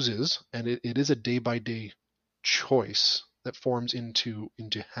chooses, and it is a day-by-day choice that forms into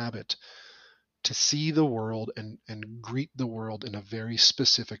habit, to see the world and greet the world in a very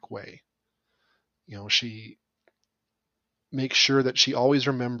specific way. She makes sure that she always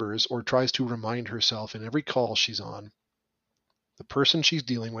remembers, or tries to remind herself in every call she's on, the person she's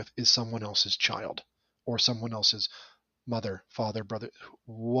dealing with is someone else's child, or someone else's mother, father, brother,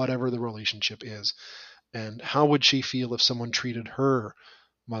 whatever the relationship is. And how would she feel if someone treated her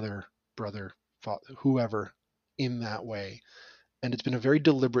mother, brother, father, whoever, in that way? And it's been a very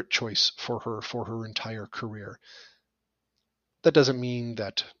deliberate choice for her entire career. That doesn't mean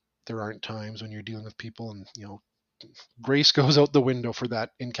that there aren't times when you're dealing with people and, grace goes out the window for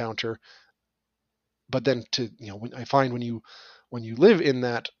that encounter. But then I find when you live in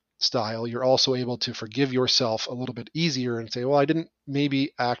that style, you're also able to forgive yourself a little bit easier and say, well, I didn't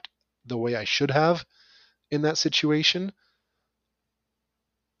maybe act the way I should have in that situation,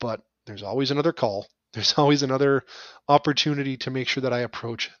 but there's always another call. There's always another opportunity to make sure that I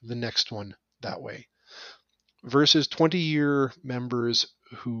approach the next one that way. Versus 20-year members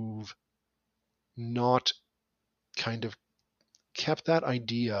who've not kind of kept that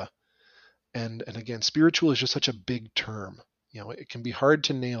idea. And again, spiritual is just such a big term. It can be hard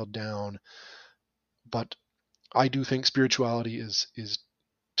to nail down, but I do think spirituality is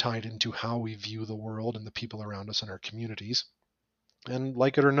tied into how we view the world and the people around us in our communities. And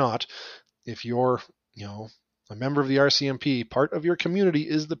like it or not, if you're, a member of the RCMP, part of your community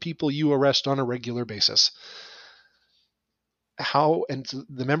is the people you arrest on a regular basis. and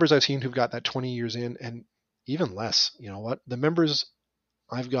the members I've seen who've got that 20 years in, and even less, you know what? The members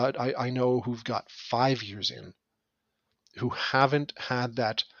I know who've got 5 years in, who haven't had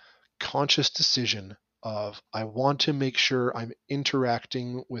that conscious decision of, I want to make sure I'm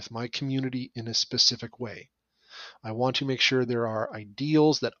interacting with my community in a specific way. I want to make sure there are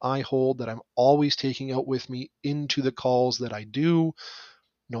ideals that I hold that I'm always taking out with me into the calls that I do,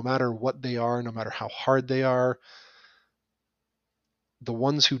 no matter what they are, no matter how hard they are. The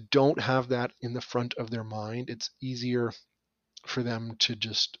ones who don't have that in the front of their mind, it's easier for them to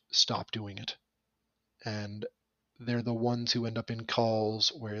just stop doing it. And they're the ones who end up in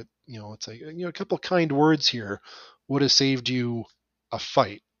calls where, it's like, a couple kind words here would have saved you a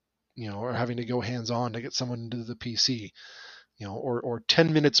fight, or having to go hands on to get someone into the PC, or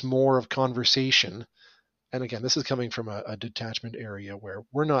 10 minutes more of conversation. And again, this is coming from a detachment area where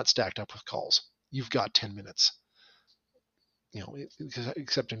we're not stacked up with calls. You've got 10 minutes,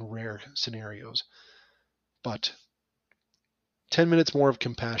 except in rare scenarios. But 10 minutes more of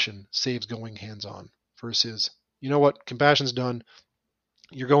compassion saves going hands on versus, you know what, compassion's done.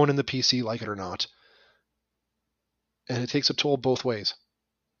 You're going in the PC, like it or not. And it takes a toll both ways.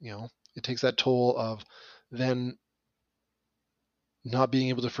 It takes that toll of then not being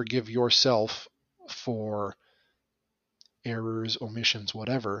able to forgive yourself for errors, omissions,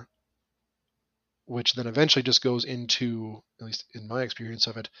 whatever, which then eventually just goes into, at least in my experience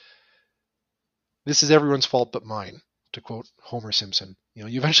of it, this is everyone's fault but mine, to quote Homer Simpson. You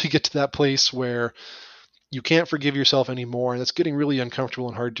eventually get to that place where you can't forgive yourself anymore, and it's getting really uncomfortable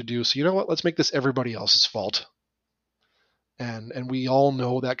and hard to do. So you know what? Let's make this everybody else's fault. And we all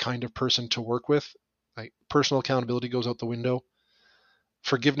know that kind of person to work with. Like, personal accountability goes out the window.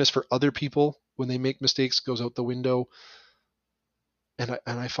 Forgiveness for other people when they make mistakes goes out the window. And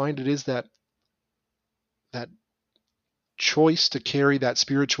I find it is that choice to carry that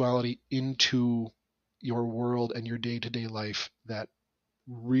spirituality into your world and your day-to-day life that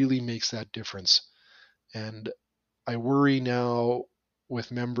really makes that difference. And I worry now with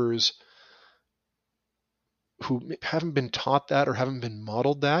members who haven't been taught that or haven't been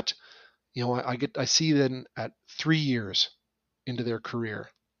modeled that. I see them at 3 years into their career,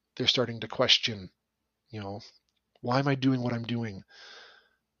 they're starting to question, why am I doing what I'm doing?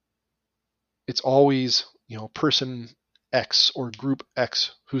 It's always, person X or group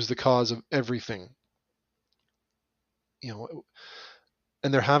X who's the cause of everything.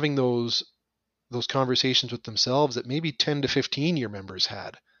 And they're having those conversations with themselves that maybe 10 to 15 year members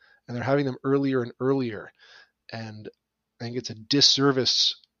had, and they're having them earlier and earlier. And I think it's a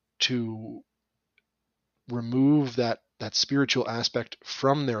disservice to remove that spiritual aspect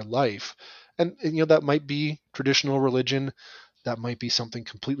from their life. And that might be traditional religion, that might be something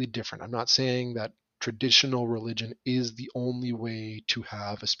completely different. I'm not saying that traditional religion is the only way to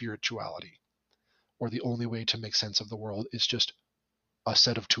have a spirituality or the only way to make sense of the world. It's just a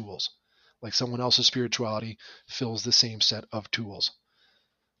set of tools. Like someone else's spirituality fills the same set of tools.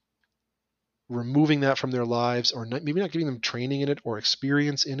 Removing that from their lives, or maybe not giving them training in it or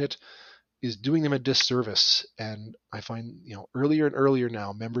experience in it, is doing them a disservice. And I find, earlier and earlier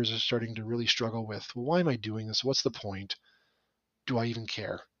now, members are starting to really struggle with, well, why am I doing this? What's the point? Do I even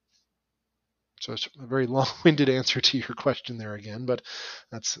care? So it's a very long-winded answer to your question there again, but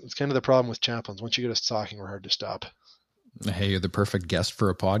that's kind of the problem with chaplains. Once you get us talking, we're hard to stop. Hey, you're the perfect guest for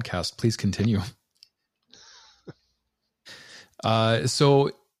a podcast. Please continue.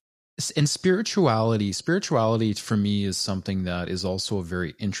 So in spirituality for me is something that is also a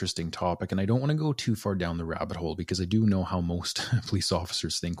very interesting topic. And I don't want to go too far down the rabbit hole, because I do know how most police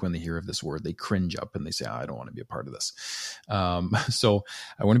officers think when they hear of this word. They cringe up and they say, I don't want to be a part of this. So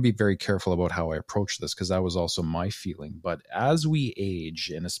I want to be very careful about how I approach this, because that was also my feeling. But as we age,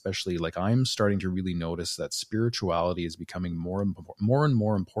 and especially like I'm starting to really notice that spirituality is becoming more and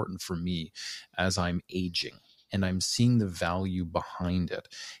more important for me as I'm aging. And I'm seeing the value behind it.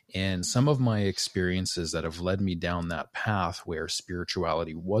 And some of my experiences that have led me down that path where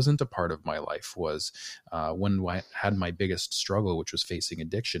spirituality wasn't a part of my life was when I had my biggest struggle, which was facing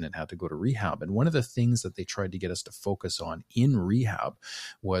addiction and had to go to rehab. And one of the things that they tried to get us to focus on in rehab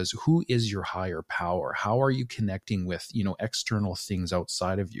was, who is your higher power? How are you connecting with, external things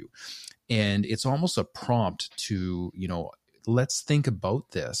outside of you? And it's almost a prompt to, let's think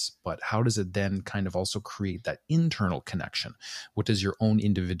about this, but how does it then kind of also create that internal connection? What does your own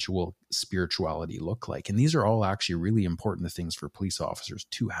individual spirituality look like? And these are all actually really important things for police officers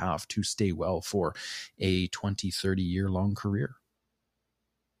to have to stay well for a 20, 30 year long career.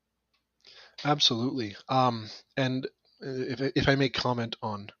 Absolutely. And if I may comment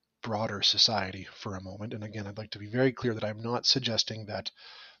on broader society for a moment. And again, I'd like to be very clear that I'm not suggesting that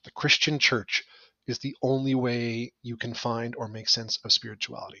the Christian church is the only way you can find or make sense of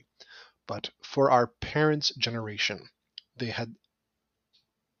spirituality. But for our parents' generation, they had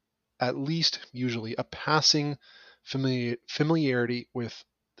at least usually a passing familiarity with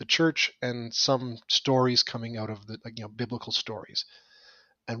the church and some stories coming out of the biblical stories.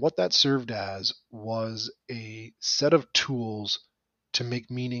 And what that served as was a set of tools to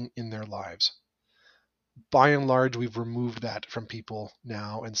make meaning in their lives. By and large, we've removed that from people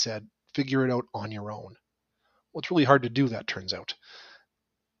now and said, figure it out on your own. Well, it's really hard to do that, turns out.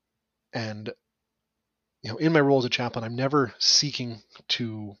 And in my role as a chaplain, I'm never seeking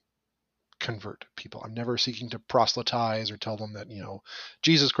to convert people. I'm never seeking to proselytize or tell them that,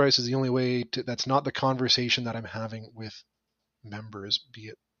 Jesus Christ is the only way to. That's not the conversation that I'm having with members, be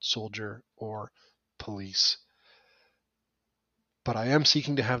it soldier or police. But I am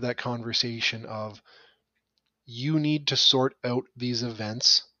seeking to have that conversation of, you need to sort out these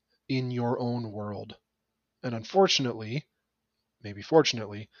events in your own world. And unfortunately, maybe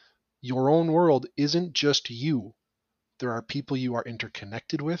fortunately, your own world isn't just you. There are people you are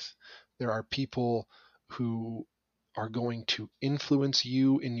interconnected with. There are people who are going to influence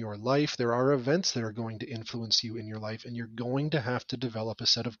you in your life. There are events that are going to influence you in your life, and you're going to have to develop a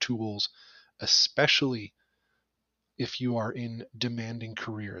set of tools, especially if you are in demanding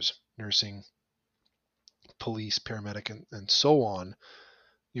careers, nursing, police, paramedic, and so on.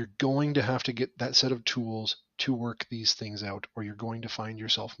 You're going to have to get that set of tools to work these things out, or you're going to find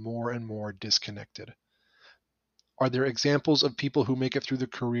yourself more and more disconnected. Are there examples of people who make it through the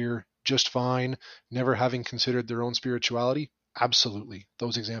career just fine, never having considered their own spirituality? Absolutely.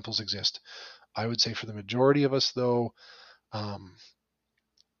 Those examples exist. I would say for the majority of us, though,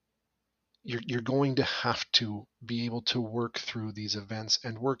 you're going to have to be able to work through these events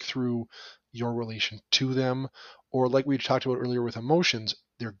and work through your relation to them. Or like we talked about earlier with emotions,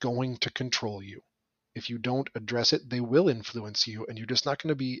 they're going to control you. If you don't address it, they will influence you, and you're just not going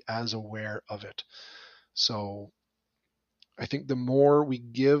to be as aware of it. So I think the more we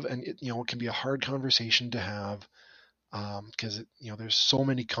give, and it can be a hard conversation to have, because there's so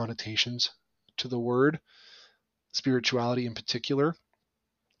many connotations to the word spirituality in particular,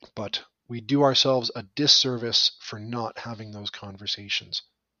 but we do ourselves a disservice for not having those conversations.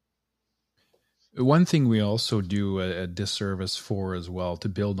 One thing we also do a disservice for as well, to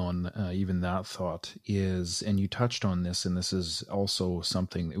build on even that thought, is, and you touched on this, and this is also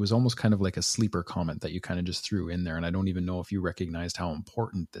something, it was almost kind of like a sleeper comment that you kind of just threw in there, and I don't even know if you recognized how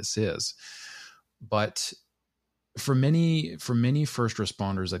important this is. But for many first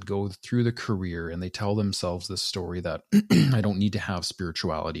responders that go through the career and they tell themselves this story that I don't need to have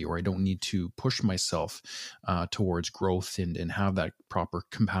spirituality, or I don't need to push myself towards growth and have that proper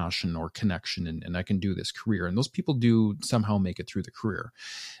compassion or connection, and I can do this career. And those people do somehow make it through the career.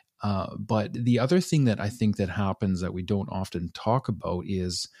 But the other thing that I think that happens that we don't often talk about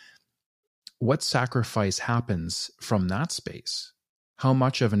is what sacrifice happens from that space. How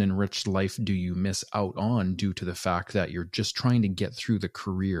much of an enriched life do you miss out on due to the fact that you're just trying to get through the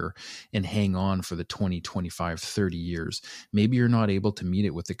career and hang on for the 20, 25, 30 years? Maybe you're not able to meet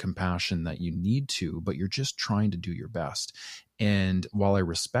it with the compassion that you need to, but you're just trying to do your best. And while I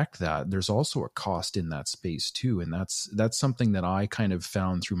respect that, there's also a cost in that space too. And that's something that I kind of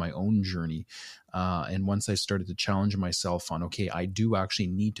found through my own journey. And once I started to challenge myself on, okay, I do actually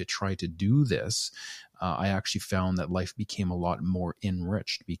need to try to do this, I actually found that life became a lot more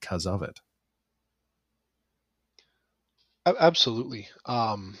enriched because of it. Absolutely.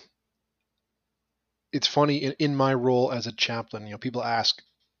 It's funny, in my role as a chaplain, people ask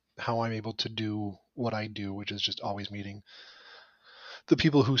how I'm able to do what I do, which is just always meeting the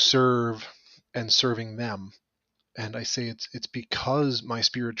people who serve and serving them. And I say it's because my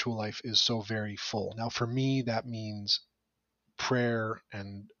spiritual life is so very full. Now, for me, that means prayer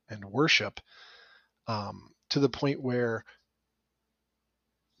and worship, to the point where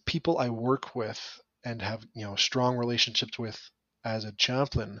people I work with and have strong relationships with as a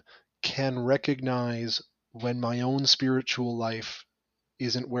chaplain can recognize when my own spiritual life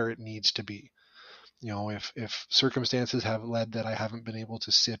isn't where it needs to be. If circumstances have led that I haven't been able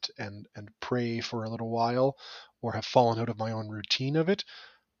to sit and pray for a little while, or have fallen out of my own routine of it,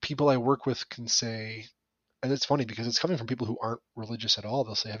 people I work with can say, and it's funny because it's coming from people who aren't religious at all.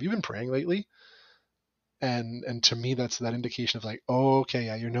 They'll say, "Have you been praying lately?" And to me, that's that indication of like, oh, okay,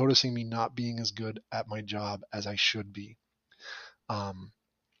 yeah, you're noticing me not being as good at my job as I should be.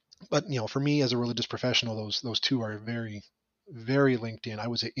 But for me as a religious professional, those two are very, very linked in. I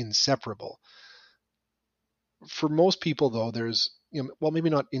would say inseparable. For most people, though, there's, well, maybe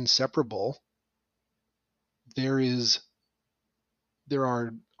not inseparable. There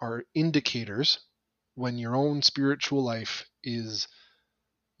are indicators when your own spiritual life is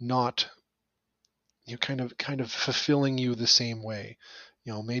not, kind of fulfilling you the same way.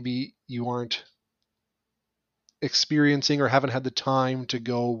 Maybe you aren't experiencing or haven't had the time to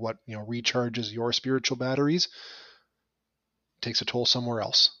go what recharges your spiritual batteries. It takes a toll somewhere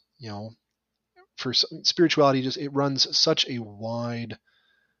else. For spirituality, just it runs such a wide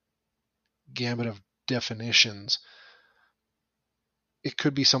gamut of definitions. It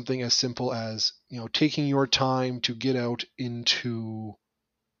could be something as simple as taking your time to get out into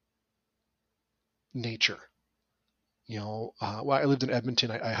nature. Well, I lived in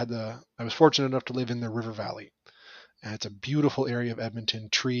Edmonton. I was fortunate enough to live in the River Valley, and it's a beautiful area of Edmonton.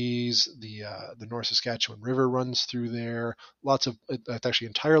 Trees, the North Saskatchewan River runs through there. It's actually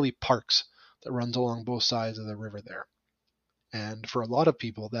entirely parks that runs along both sides of the river there. And for a lot of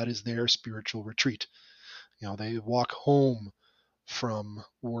people, that is their spiritual retreat. They walk home from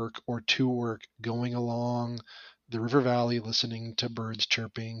work or to work, going along the river valley, listening to birds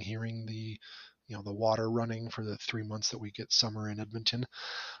chirping, hearing the water running for the 3 months that we get summer in Edmonton.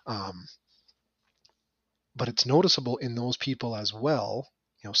 But it's noticeable in those people as well.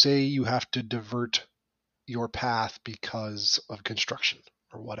 Say you have to divert your path because of construction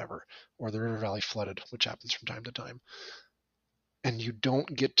or whatever, or the river valley flooded, which happens from time to time, and you don't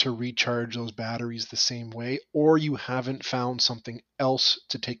get to recharge those batteries the same way, or you haven't found something else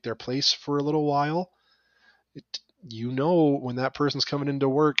to take their place for a little while, when that person's coming into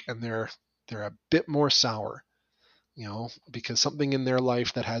work and they're a bit more sour, because something in their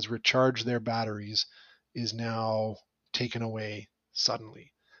life that has recharged their batteries is now taken away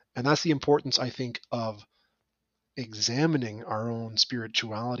suddenly. And that's the importance, I think, of examining our own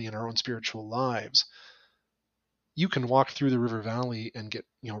spirituality and our own spiritual lives. You can walk through the river valley and get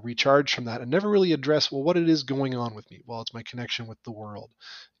recharged from that and never really address, well, what it is going on with me. Well, it's my connection with the world.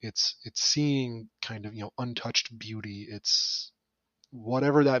 It's seeing kind of untouched beauty. It's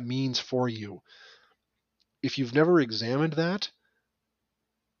whatever that means for you. If you've never examined that,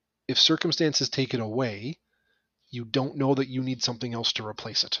 if circumstances take it away, you don't know that you need something else to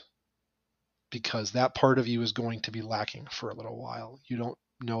replace it, because that part of you is going to be lacking for a little while. You don't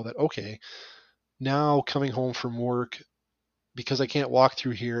know that, okay, now coming home from work, because I can't walk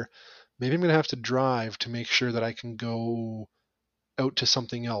through here, maybe I'm going to have to drive to make sure that I can go out to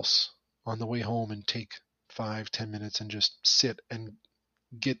something else on the way home and take 5-10 minutes and just sit and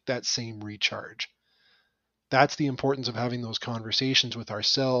get that same recharge. That's the importance of having those conversations with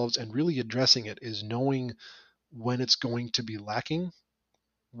ourselves and really addressing it, is knowing when it's going to be lacking,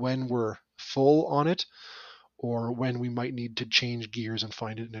 when we're full on it, or when we might need to change gears and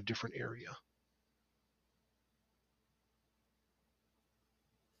find it in a different area.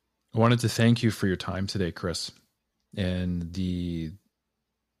 I wanted to thank you for your time today, Chris, and the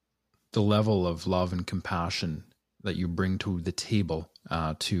level of love and compassion that you bring to the table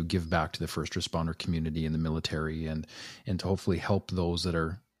to give back to the first responder community and the military, and to hopefully help those that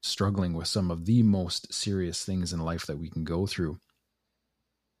are struggling with some of the most serious things in life that we can go through.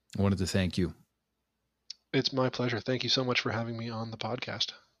 I wanted to thank you. It's my pleasure. Thank you so much for having me on the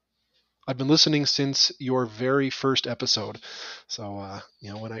podcast. I've been listening since your very first episode. So,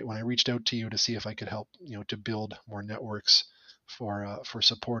 when I reached out to you to see if I could help, to build more networks for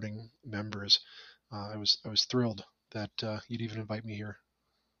supporting members, I was thrilled that you'd even invite me here.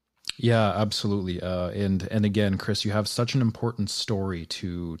 Yeah, absolutely. And again, Chris, you have such an important story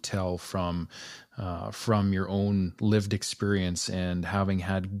to tell from your own lived experience, and having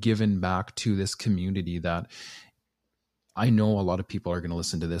had given back to this community, that I know a lot of people are going to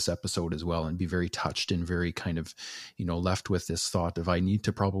listen to this episode as well and be very touched and very kind of, left with this thought of, I need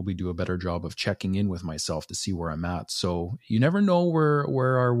to probably do a better job of checking in with myself to see where I'm at. So you never know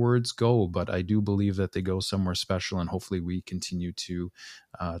where our words go, but I do believe that they go somewhere special, and hopefully we continue to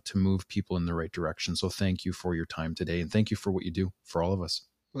move people in the right direction. So thank you for your time today, and thank you for what you do for all of us.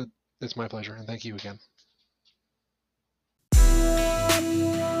 It's my pleasure, and thank you again.